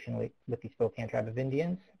cooperation with the Spokane Tribe of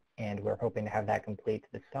Indians, and we're hoping to have that complete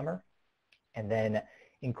this summer. And then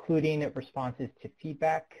including responses to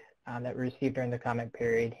feedback that we received during the comment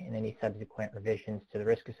period and any subsequent revisions to the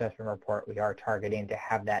risk assessment report, we are targeting to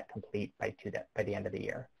have that complete by the end of the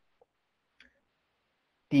year.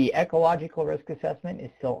 The ecological risk assessment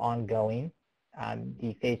is still ongoing.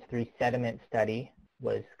 The phase 3 sediment study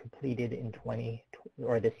was completed in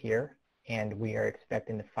this year, and we are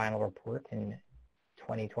expecting the final report in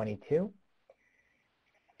 2022.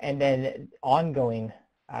 And then ongoing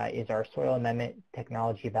is our soil amendment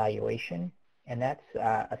technology evaluation, and that's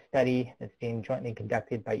a study that's being jointly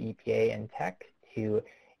conducted by EPA and Tech to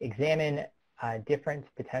examine different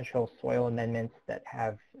potential soil amendments that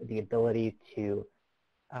have the ability to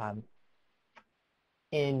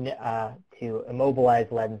immobilize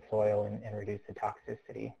lead in soil and reduce the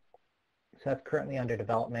toxicity. So that's currently under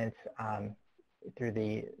development through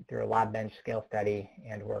a lab bench scale study,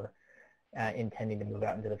 and we're intending to move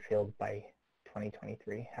out into the field by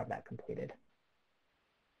 2023, have that completed.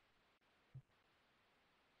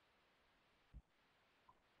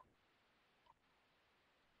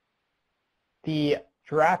 The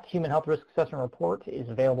draft Human Health Risk Assessment Report is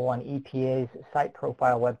available on EPA's site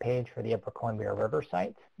profile webpage for the Upper Columbia River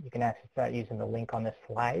site. You can access that using the link on this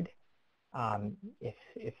slide.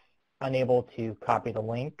 If unable to copy the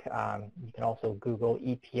link, you can also Google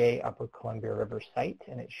EPA Upper Columbia River site,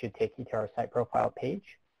 and it should take you to our site profile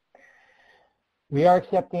page. We are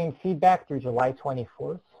accepting feedback through July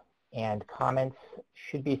 24th, and comments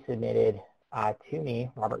should be submitted to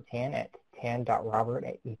me, Robert Tan, at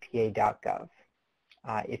tan.robert@epa.gov.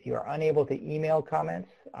 If you are unable to email comments,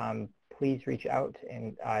 please reach out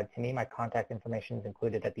to me. My contact information is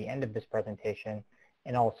included at the end of this presentation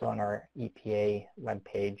and also on our EPA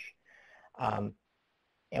webpage. And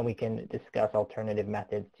we can discuss alternative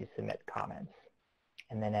methods to submit comments.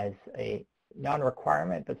 And then as a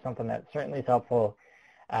non-requirement, but something that certainly is helpful,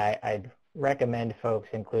 I'd recommend folks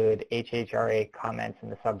include HHRA comments in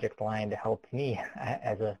the subject line to help me,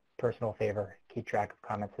 as a personal favor, keep track of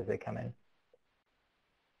comments as they come in.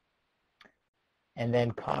 And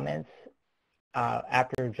then comments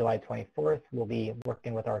after July 24th, we'll be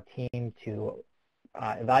working with our team to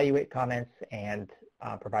evaluate comments and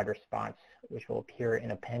provide response, which will appear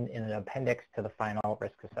in an appendix to the final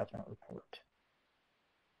risk assessment report.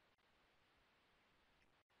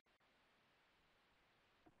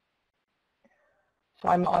 So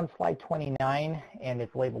I'm on slide 29, and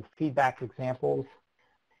it's labeled feedback examples.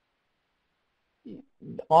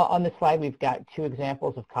 On this slide, we've got 2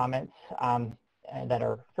 examples of comments that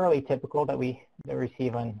are fairly typical that we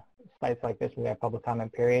receive on sites like this where we have public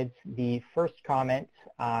comment periods. The first comment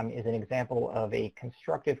is an example of a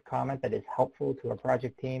constructive comment that is helpful to a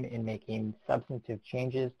project team in making substantive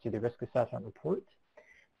changes to the risk assessment report.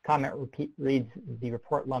 Comment reads, the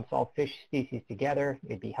report lumps all fish species together.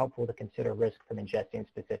 It'd be helpful to consider risk from ingesting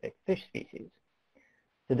specific fish species.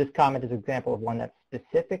 So this comment is an example of one that's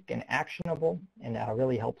specific and actionable and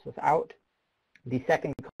really helps us out. The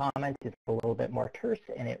second comment is a little bit more terse,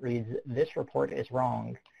 and it reads, "This report is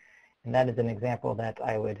wrong." And that is an example that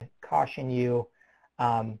I would caution you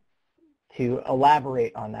to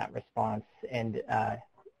elaborate on that response and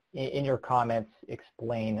in your comments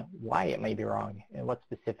explain why it may be wrong and what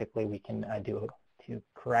specifically we can do to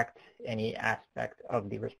correct any aspect of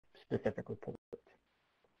the specific report.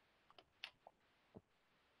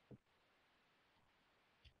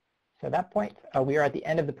 So at that point, we are at the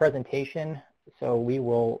end of the presentation, so we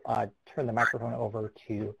will turn the microphone over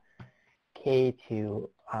to Kay to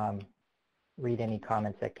read any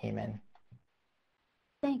comments that came in.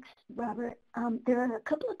 Thanks, Robert. There are a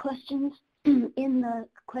couple of questions in the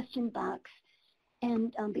question box,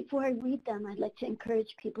 and before I read them, I'd like to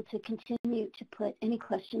encourage people to continue to put any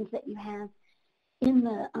questions that you have in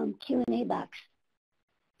the Q&A box.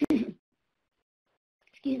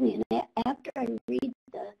 Excuse me, and after I read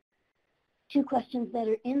the two questions that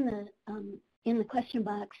are in the question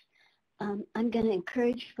box, I'm going to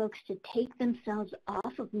encourage folks to take themselves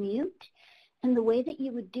off of mute. And the way that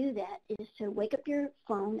you would do that is to wake up your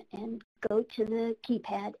phone and go to the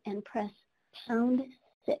keypad and press #6.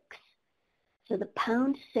 So the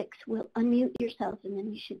 #6 will unmute yourself, and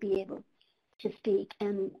then you should be able to speak.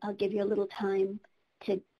 And I'll give you a little time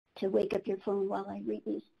to wake up your phone while I read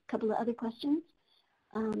these couple of other questions.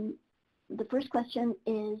 The first question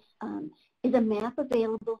is a map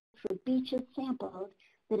available for beaches sampled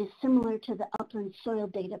that is similar to the upland soil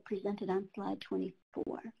data presented on slide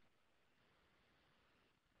 24?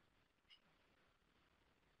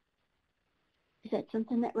 Is that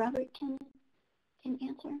something that Robert can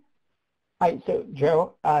answer? Hi, so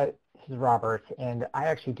Joe, this is Robert, and I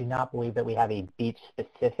actually do not believe that we have a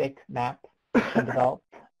beach-specific map developed.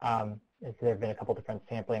 As there have been a couple different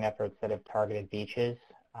sampling efforts that have targeted beaches,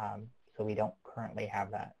 so we don't currently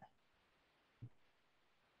have that.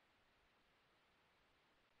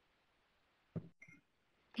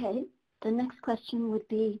 Okay, the next question would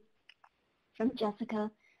be from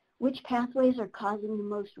Jessica. Which pathways are causing the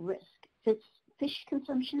most risk? Fish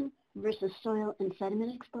consumption versus soil and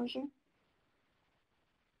sediment exposure?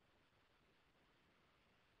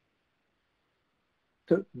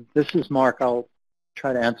 So this is Mark. I'll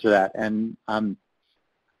try to answer that. And I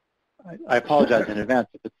apologize in advance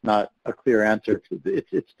if it's not a clear answer.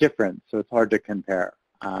 It's different, so it's hard to compare.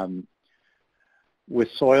 With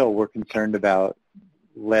soil, we're concerned about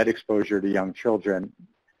lead exposure to young children,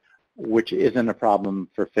 which isn't a problem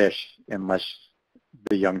for fish unless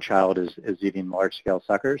the young child is eating large-scale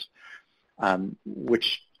suckers,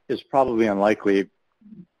 which is probably unlikely, at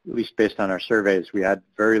least based on our surveys. We had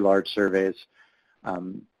very large surveys.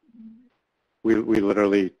 We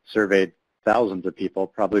literally surveyed thousands of people,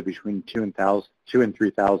 probably between 2,000 and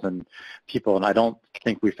 3,000 people, and I don't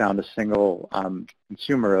think we found a single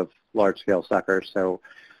consumer of large-scale suckers. So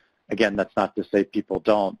again, that's not to say people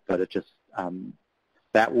don't, but it just,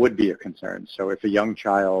 that would be a concern. So if a young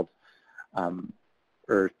child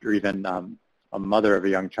or even a mother of a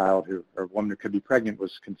young child or a woman who could be pregnant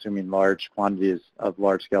was consuming large quantities of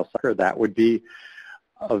large-scale sucker, that would be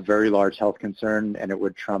a very large health concern, and it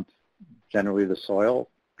would trump generally the soil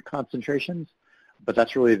concentrations, but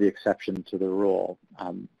that's really the exception to the rule.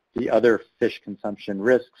 The other fish consumption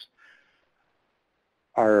risks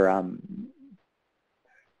are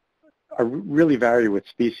really vary with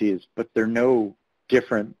species, but they're no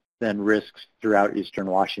different than risks throughout eastern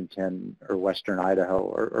Washington or western Idaho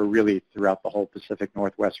or really throughout the whole Pacific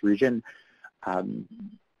Northwest region.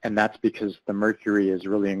 And that's because the mercury is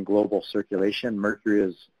really in global circulation.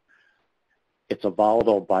 Mercury it's a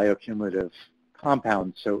volatile bioaccumulative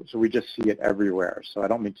compound, so we just see it everywhere. So I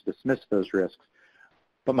don't mean to dismiss those risks,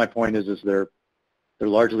 but my point is they're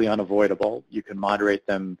largely unavoidable. You can moderate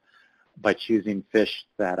them by choosing fish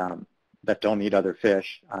that don't eat other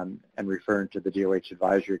fish and referring to the DOH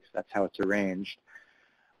advisory because that's how it's arranged.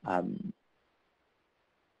 And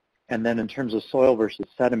then in terms of soil versus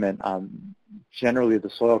sediment, generally the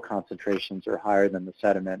soil concentrations are higher than the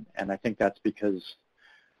sediment, and I think that's because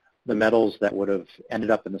the metals that would have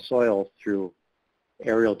ended up in the soil through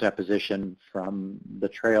aerial deposition from the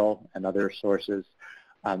trail and other sources,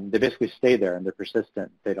 they basically stay there and they're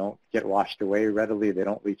persistent. They don't get washed away readily, they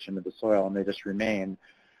don't leach into the soil, and they just remain.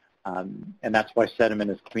 And that's why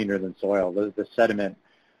sediment is cleaner than soil. The sediment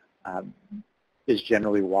is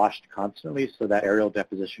generally washed constantly, so that aerial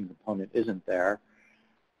deposition component isn't there.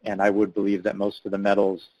 And I would believe that most of the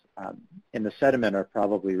metals in the sediment are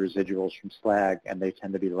probably residuals from slag, and they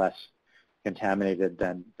tend to be less contaminated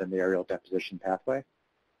than the aerial deposition pathway.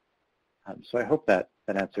 So I hope that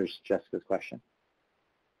answers Jessica's question.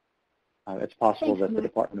 It's possible that the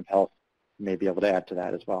Department of Health may be able to add to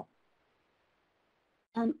that as well.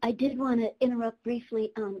 I did want to interrupt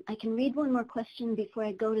briefly. I can read one more question before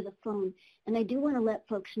I go to the phone, and I do want to let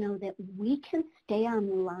folks know that we can stay on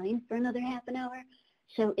the line for another half an hour.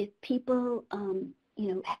 So if people,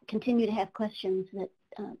 continue to have questions that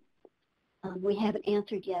we haven't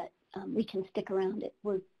answered yet, we can stick around.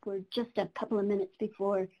 We're just a couple of minutes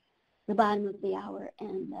before the bottom of the hour,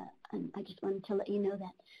 and I just wanted to let you know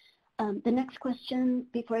that. The next question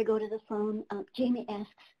before I go to the phone, Jamie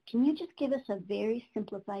asks, can you just give us a very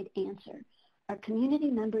simplified answer? Are community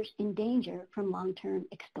members in danger from long-term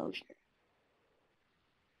exposure?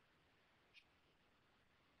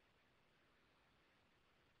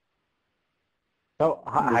 So,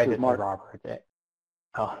 hi, this is Mark. Robert.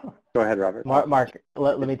 Oh. Go ahead, Robert. Mark,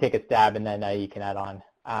 let me take a stab, and then you can add on.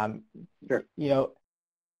 Sure.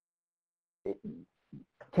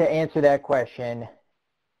 To answer that question,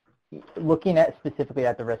 looking at specifically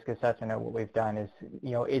at the risk assessment, what we've done is,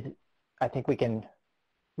 I think we can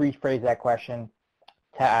rephrase that question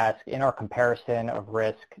to ask, in our comparison of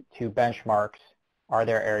risk to benchmarks, are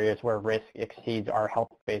there areas where risk exceeds our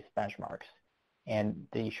health-based benchmarks? And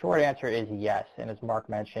the short answer is yes. And as Mark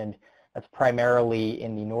mentioned, that's primarily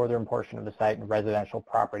in the northern portion of the site and residential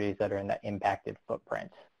properties that are in the impacted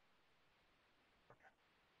footprint.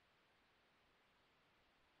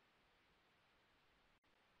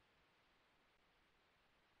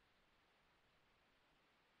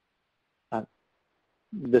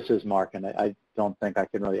 This is Mark, and I don't think I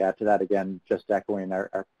can really add to that. Again, just echoing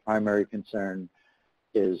our primary concern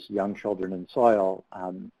is young children in soil.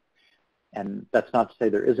 And that's not to say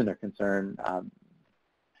there isn't a concern,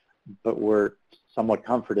 but we're somewhat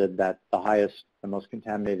comforted that the highest, the most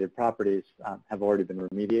contaminated properties have already been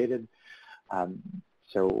remediated. And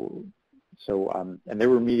they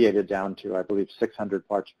were remediated down to, I believe, 600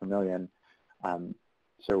 parts per million.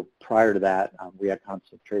 So prior to that, we had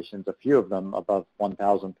concentrations, a few of them above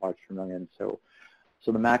 1,000 parts per million. So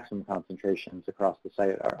the maximum concentrations across the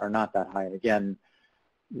site are not that high. And again,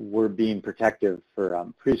 we're being protective for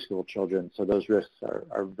preschool children, so those risks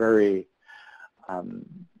are very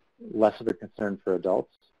less of a concern for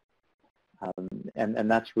adults.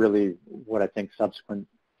 And that's really what I think subsequent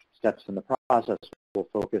steps in the process will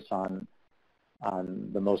focus on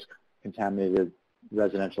the most contaminated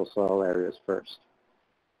residential soil areas first.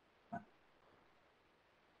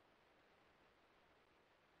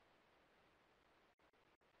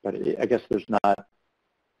 But I guess there's not,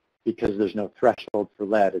 because there's no threshold for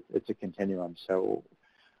lead, it's a continuum. So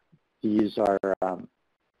these are,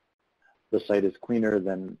 the site is cleaner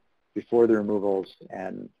than before the removals,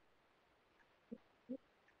 and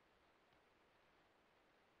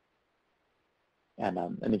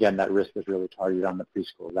again, that risk is really targeted on the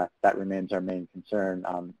preschool. That remains our main concern.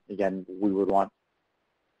 Again, we would want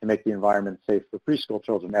to make the environment safe for preschool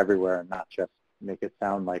children everywhere, and not just make it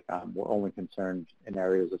sound like we're only concerned in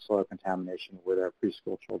areas of soil contamination where there are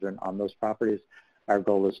preschool children on those properties. Our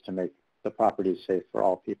goal is to make the properties safe for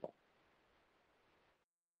all people.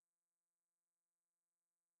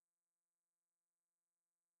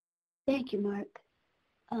 Thank you, Mark.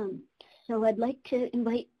 So I'd like to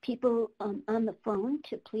invite people on the phone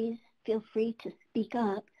to please feel free to speak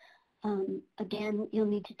up. Again, you'll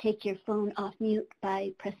need to take your phone off mute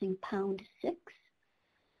by pressing #6.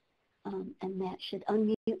 And that should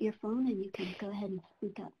unmute your phone, and you can go ahead and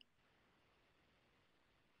speak up.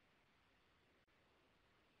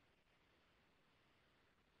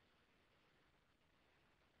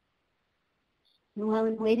 And while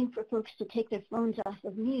I'm waiting for folks to take their phones off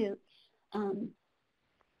of mute,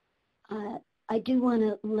 I do want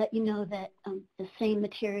to let you know that the same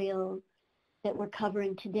material that we're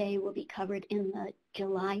covering today will be covered in the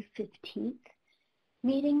July 15th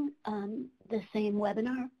meeting, the same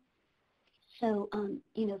webinar. So,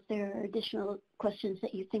 if there are additional questions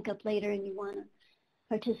that you think up later and you want to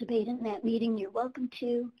participate in that meeting, you're welcome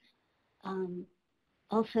to.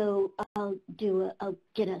 Also, I'll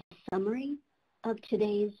get a summary of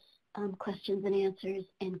today's questions and answers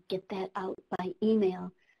and get that out by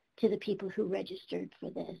email to the people who registered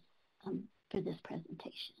for this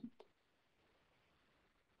presentation.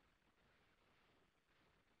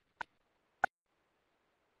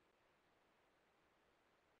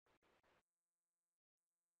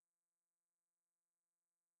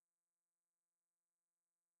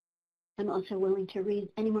 I'm also willing to read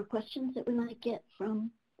any more questions that we might get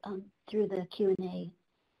from through the Q&A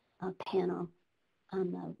panel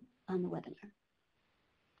on the webinar.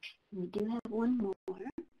 We do have one more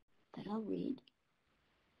that I'll read.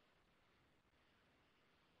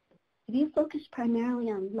 If you focus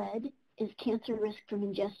primarily on lead, is cancer risk from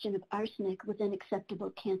ingestion of arsenic within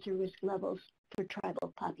acceptable cancer risk levels for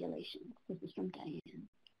tribal populations? This is from Diane.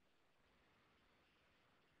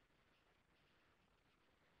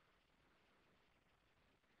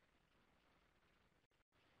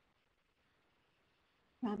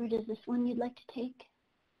 Robert, is this one you'd like to take?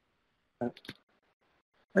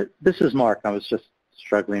 This is Mark. I was just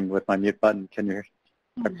struggling with my mute button. Can you hear?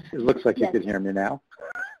 It looks like Yes. you can hear me now.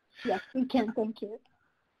 Yes, we can. Thank you.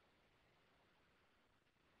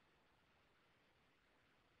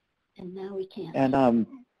 And now we can. And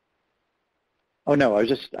oh no, I was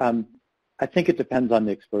just I think it depends on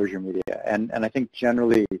the exposure media, and I think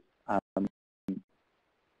generally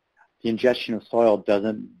the ingestion of soil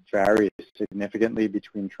doesn't vary significantly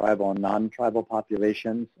between tribal and non-tribal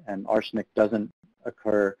populations, and arsenic doesn't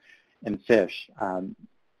occur in fish.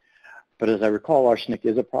 But as I recall, arsenic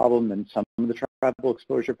is a problem in some of the tribal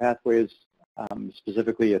exposure pathways.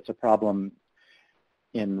 Specifically, it's a problem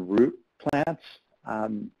in root plants.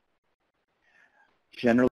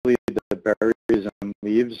 Generally, the berries and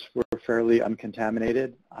leaves were fairly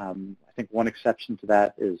uncontaminated. I think one exception to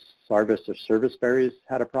that is Sarvisberries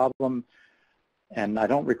had a problem, and I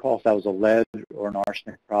don't recall if that was a lead or an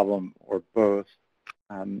arsenic problem or both.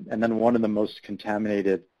 And then one of the most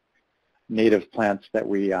contaminated native plants that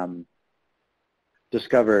we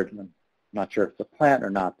discovered, I'm not sure if it's a plant or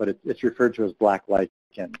not, but it's referred to as black lichen.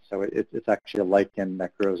 So it's actually a lichen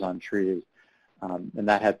that grows on trees, and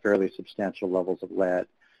that had fairly substantial levels of lead.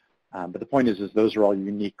 But the point is those are all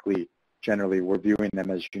uniquely, generally, we're viewing them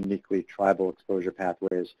as uniquely tribal exposure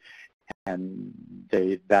pathways, and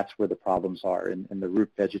that's where the problems are, in the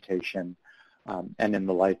root vegetation and in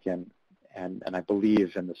the lichen, and I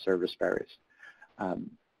believe in the Sarvisberries.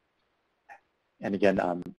 And again,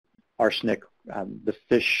 arsenic, the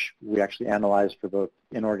fish we actually analyzed for both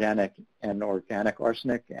inorganic and organic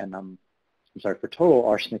arsenic, and I'm sorry, for total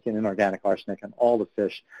arsenic and inorganic arsenic, and all the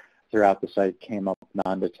fish throughout the site came up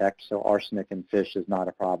non-detect. So arsenic in fish is not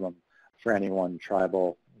a problem for anyone,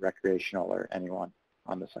 tribal, recreational, or anyone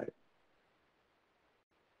on the site.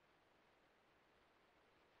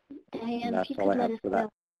 Diane, if you could let us know.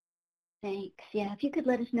 Thanks. Yeah, if you could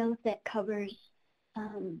let us know if that covers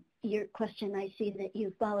your question. I see that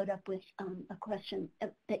you followed up with a question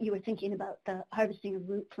that you were thinking about the harvesting of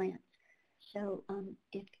root plants. So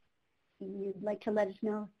if you'd like to let us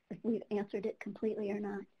know if we've answered it completely or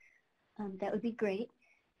not, that would be great.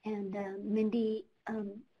 And Mindy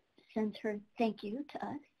sends her thank you to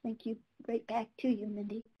us. Thank you right back to you,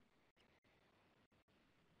 Mindy.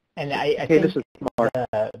 And I think this is Mark.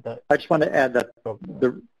 I just want to add that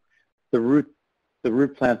the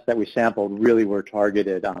root plants that we sampled really were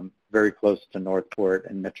targeted very close to Northport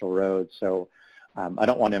and Mitchell Road. So I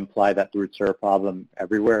don't want to imply that roots are a problem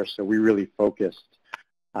everywhere. So we really focused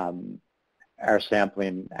our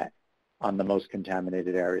sampling on the most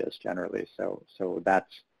contaminated areas generally. So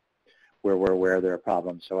that's where we're aware there are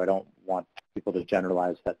problems. So I don't want people to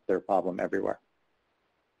generalize that they're a problem everywhere.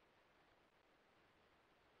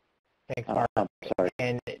 Thanks, Mark. Sorry.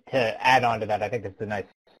 And to add on to that, I think this is a nice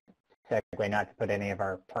segue, not to put any of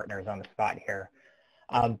our partners on the spot here.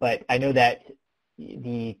 But I know that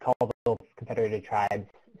the Colville Confederated Tribes,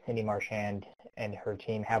 Cindy Marchand and her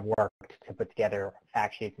team have worked to put together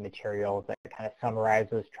fact sheets and materials that kind of summarize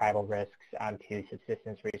those tribal risks to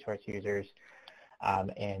subsistence resource users.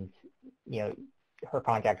 And, you know, her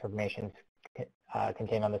contact information is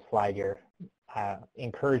contained on the slide. You're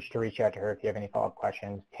encouraged to reach out to her if you have any follow-up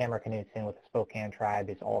questions. Tamara Knudsen with the Spokane Tribe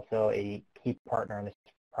is also a key partner in this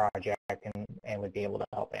project and would be able to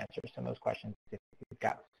help answer some of those questions if you've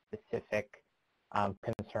got specific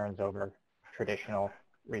concerns over traditional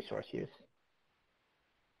resource use.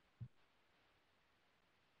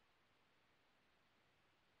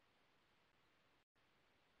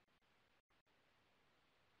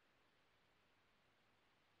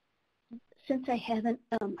 Since I haven't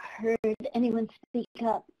heard anyone speak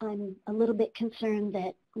up, I'm a little bit concerned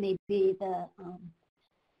that maybe the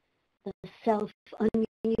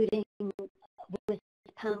self-unmuting with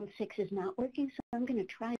pound 6 is not working. So I'm going to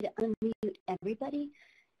try to unmute everybody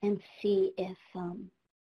and see if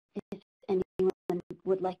anyone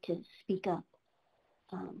would like to speak up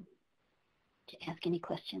to ask any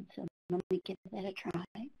questions. So let me give that a try.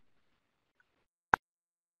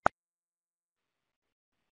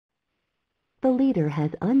 The leader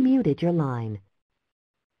has unmuted your line.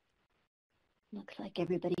 Looks like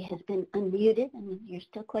everybody has been unmuted and you're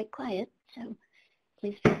still quite quiet. So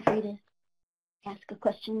please feel free to ask a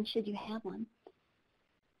question should you have one.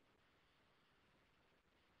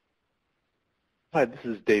 Hi, this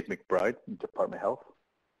is Dave McBride from Department of Health.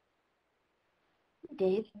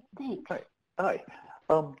 Dave, thanks. Hi. Hi.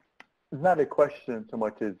 Not a question so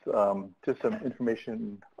much as just some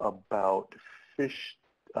information about fish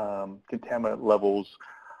contaminant levels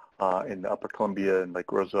in the Upper Columbia and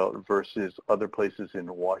Lake Roosevelt versus other places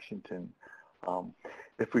in Washington.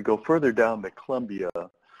 If we go further down the Columbia,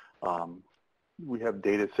 we have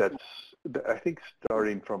data sets, I think,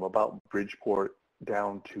 starting from about Bridgeport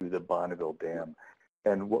down to the Bonneville Dam.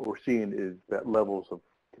 And what we're seeing is that levels of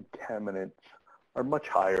contaminants are much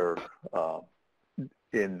higher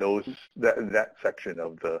in that section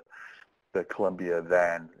of the Columbia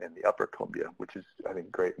than in the Upper Columbia, which is, I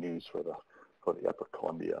think, great news for the Upper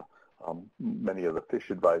Columbia. Many of the fish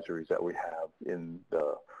advisories that we have in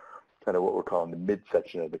the kind of what we're calling the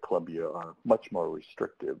midsection of the Columbia are much more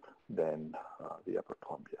restrictive than the Upper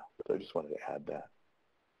Columbia. So I just wanted to add that.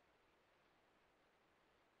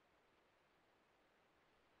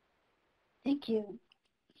 Thank you.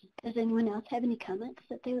 Does anyone else have any comments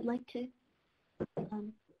that they would like to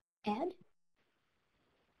add?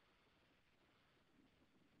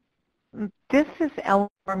 This is Eleanor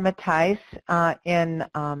Mattice in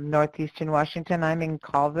northeastern Washington. I'm in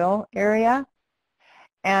Colville area.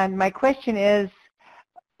 And my question is,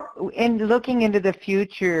 in looking into the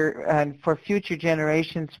future and for future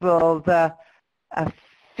generations, will the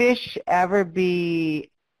fish ever be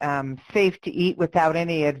safe to eat without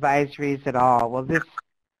any advisories at all? Will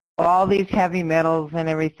all these heavy metals and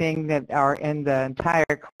everything that are in the entire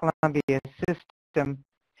Columbia system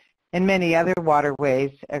and many other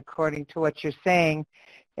waterways, according to what you're saying,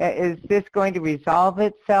 is this going to resolve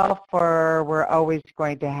itself, or we're always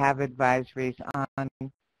going to have advisories on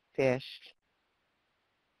fish?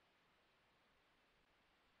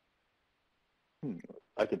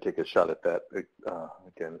 I can take a shot at that.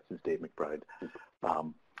 Again, this is Dave McBride.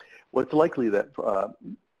 Well, it's likely that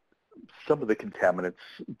some of the contaminants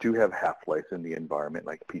do have half-life in the environment,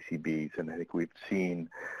 like PCBs, and I think we've seen,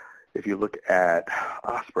 if you look at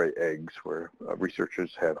osprey eggs, where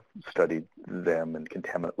researchers have studied them and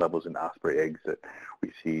contaminant levels in osprey eggs, that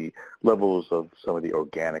we see levels of some of the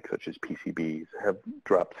organics, such as PCBs, have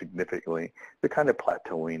dropped significantly. They're kind of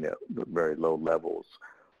plateauing at very low levels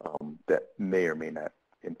that may or may not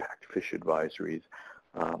impact fish advisories.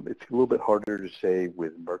 It's a little bit harder to say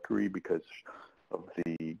with mercury because of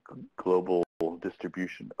the global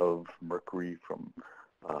distribution of mercury from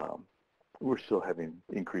we're still having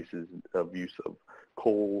increases of use of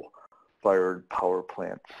coal-fired power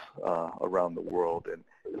plants around the world. And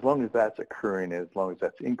as long as that's occurring, as long as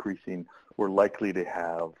that's increasing, we're likely to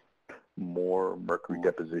have more mercury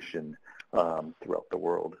deposition throughout the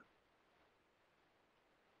world.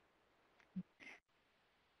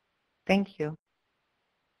 Thank you.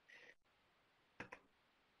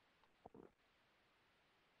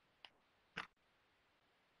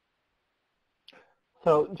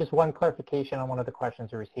 So just one clarification on one of the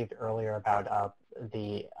questions we received earlier about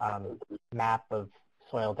the map of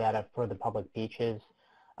soil data for the public beaches.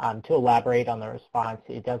 To elaborate on the response,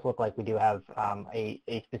 it does look like we do have a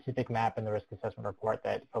specific map in the risk assessment report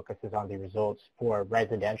that focuses on the results for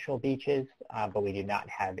residential beaches, but we do not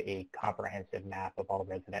have a comprehensive map of all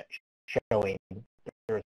residential showing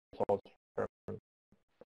the results for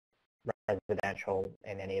residential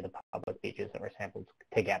and any of the public beaches that were sampled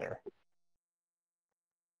together.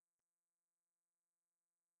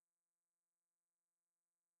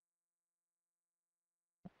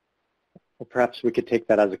 Well, perhaps we could take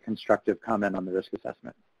that as a constructive comment on the risk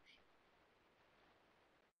assessment.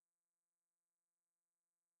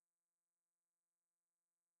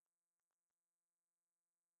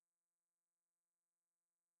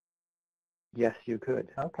 Yes, you could.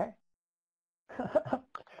 Okay.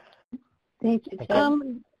 Thank you.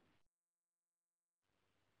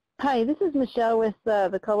 Hi, this is Michelle with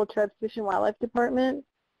the Colville Tribes Fish and Wildlife Department.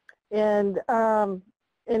 And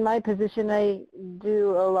in my position, I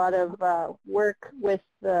do a lot of work with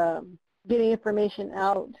getting information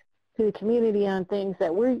out to the community on things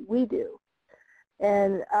that we do.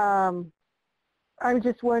 And I'm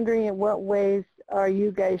just wondering in what ways are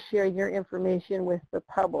you guys sharing your information with the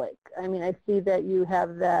public? I mean, I see that you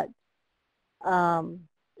have that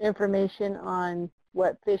information on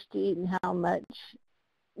what fish to eat and how much,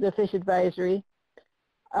 the fish advisory.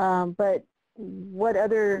 But what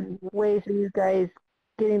other ways are you guys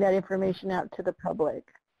getting that information out to the public?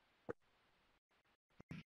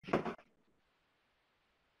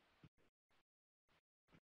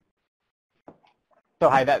 So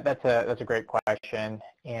hi, that's a great question,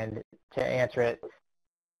 and to answer it,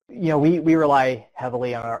 you know, we rely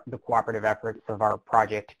heavily on the cooperative efforts of our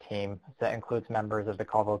project team. That includes members of the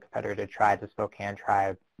Colville Confederated Tribes, the Spokane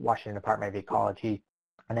Tribe, Washington Department of Ecology,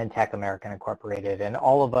 and then Tech American Incorporated. And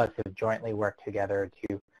all of us have jointly worked together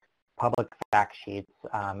to public fact sheets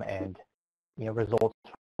and results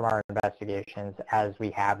from our investigations as we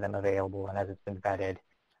have them available and as it's been vetted.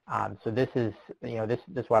 So this is,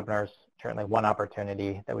 this webinar is certainly one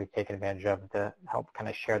opportunity that we've taken advantage of to help kind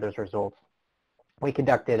of share those results. We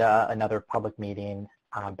conducted another public meeting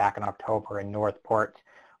back in October in Northport,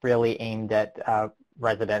 really aimed at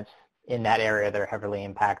residents in that area that are heavily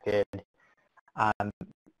impacted.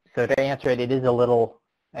 So to answer it, it is a little,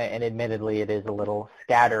 and admittedly it is a little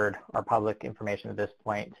scattered, our public information at this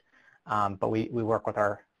point, but we work with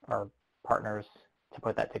our partners to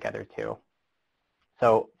put that together too.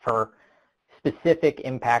 So for specific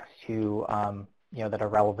impacts to, that are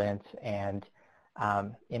relevant and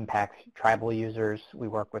impacts tribal users, we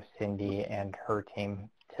work with Cindy and her team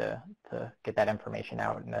to get that information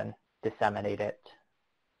out and then disseminate it.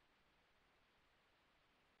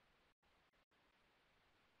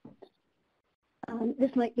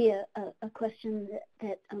 This might be a question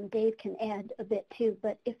that Dave can add a bit too,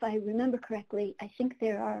 but if I remember correctly, I think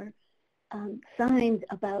there are signs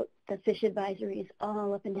about the fish advisories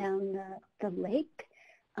all up and down the lake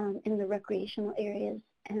in the recreational areas,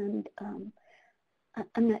 and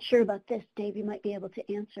I'm not sure about this. Dave, you might be able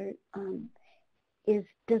to answer.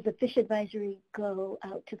 Does the fish advisory go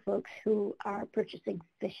out to folks who are purchasing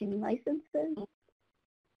fishing licenses?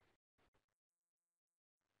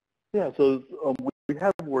 Yeah, so we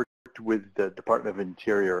have worked with the Department of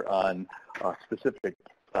Interior on specific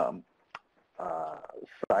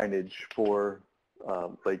signage for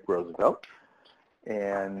Lake Roosevelt,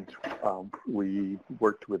 and we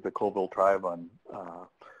worked with the Colville tribe on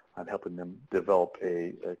helping them develop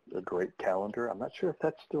a great calendar. I'm not sure if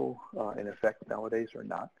that's still in effect nowadays or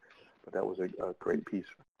not, but that was a great piece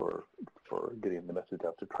for getting the message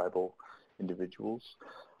out to tribal individuals.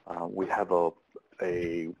 We have a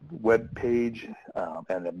web page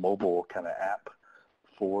and a mobile kind of app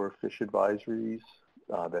for fish advisories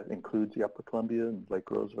that includes the Upper Columbia and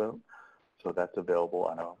Lake Roosevelt. So that's available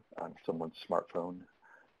on someone's smartphone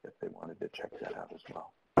if they wanted to check that out as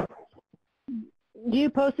well. Do you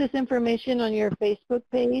post this information on your Facebook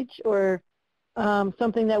page or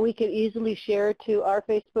something that we could easily share to our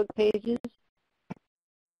Facebook pages?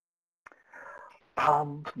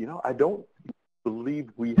 I don't believe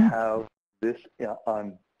we have this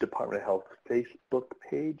on Department of Health Facebook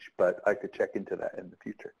page, but I could check into that in the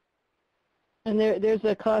future. And there's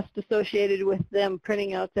a cost associated with them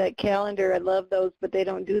printing out that calendar. I love those, but they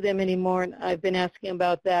don't do them anymore, and I've been asking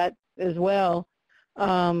about that as well.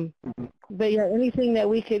 But yeah, anything that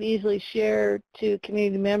we could easily share to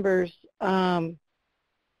community members,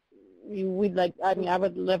 we'd like. I mean, I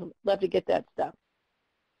would love to get that stuff.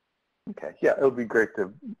 Okay, yeah, it would be great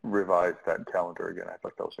to revise that calendar again. I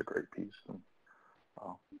thought that was a great piece and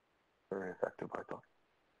very effective, I thought.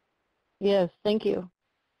 Yes, thank you.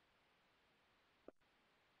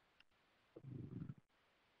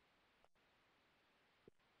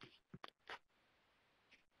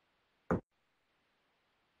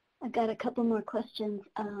 I've got a couple more questions.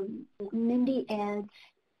 Mindy adds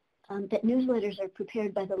that newsletters are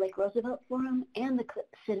prepared by the Lake Roosevelt Forum and the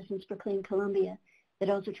Citizens for Clean Columbia that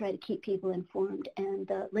also try to keep people informed. And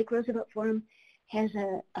the Lake Roosevelt Forum has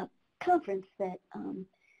a conference that,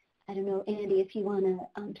 I don't know, Andy, if you want to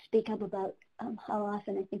speak up about how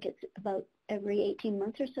often. I think it's about every 18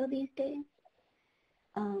 months or so these days.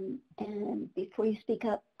 And before you speak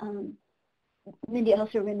up, Mindy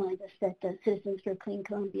also reminds us that the Citizens for Clean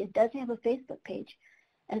Columbia does have a Facebook page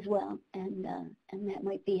as well, and that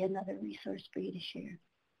might be another resource for you to share.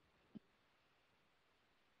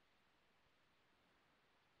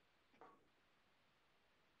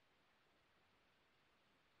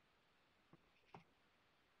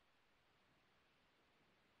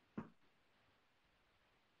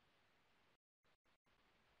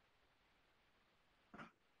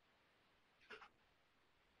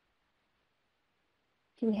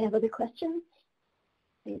 Do we have other questions?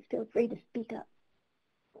 Please feel free to speak up.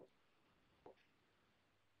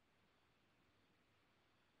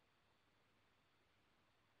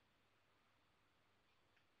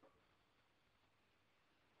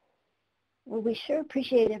 Well, we sure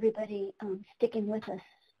appreciate everybody sticking with us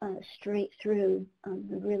straight through.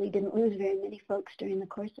 We really didn't lose very many folks during the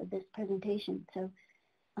course of this presentation, so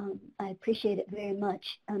I appreciate it very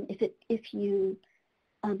much. If you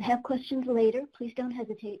have questions later, please don't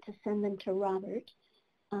hesitate to send them to Robert.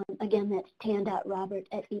 Again, that's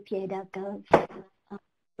tan.robert@epa.gov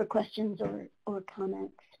for questions or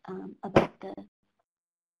comments about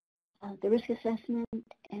the risk assessment.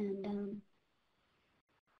 And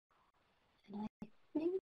I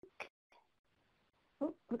think,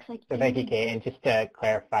 oh, Looks like So thank you, Kate. And just to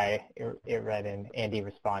clarify, Irred and Andy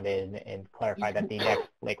responded and clarified that the next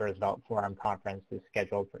Lake Roosevelt Forum conference is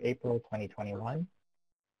scheduled for April 2021,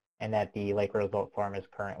 and that the Lake Roosevelt Forum is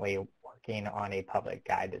currently working on a public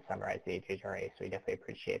guide to summarize the HHRA, so we definitely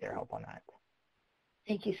appreciate their help on that.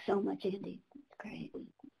 Thank you so much, Andy. That's great.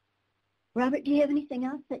 Robert, do you have anything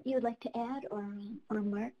else that you would like to add, or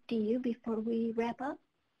Mark, do you, before we wrap up?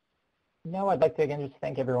 No, I'd like to again just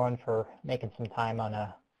thank everyone for making some time on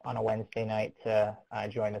a Wednesday night to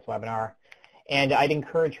join this webinar. And I'd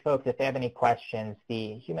encourage folks, if they have any questions,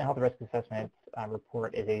 the Human Health Risk Assessment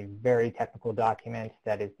report is a very technical document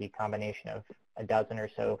that is the combination of a dozen or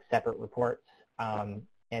so separate reports.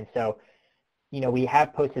 And so, you know, we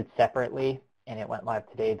have posted separately, and it went live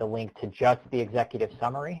today, the link to just the executive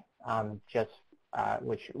summary,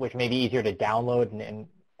 which may be easier to download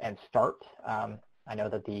and start. I know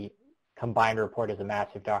that the combined report is a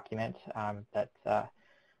massive document that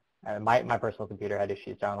my personal computer had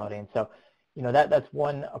issues downloading. So, you know, that's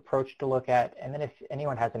one approach to look at. And then if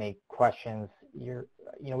anyone has any questions, we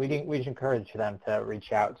just encourage them to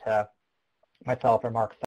reach out to myself or Mark